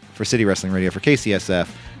 for City Wrestling Radio, for KCSF,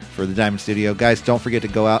 for the Diamond Studio, guys, don't forget to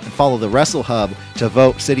go out and follow the Wrestle Hub to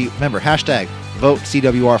vote City. Remember, hashtag vote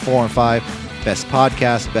CWR415. Best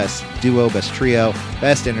podcast, best duo, best trio,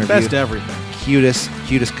 best interview, best everything, cutest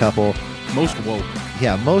couple, most woke.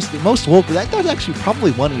 Yeah, most woke. That was actually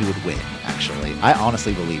probably one we would win. Actually, I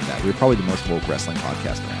honestly believe that we're probably the most woke wrestling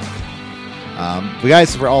podcast around. But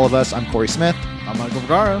guys, for all of us, I'm Corey Smith. I'm Michael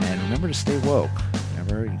Vergara. And remember to stay woke.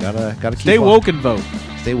 Remember, you gotta keep stay woke and vote.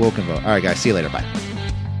 Stay woke and vote. All right, guys. See you later. Bye.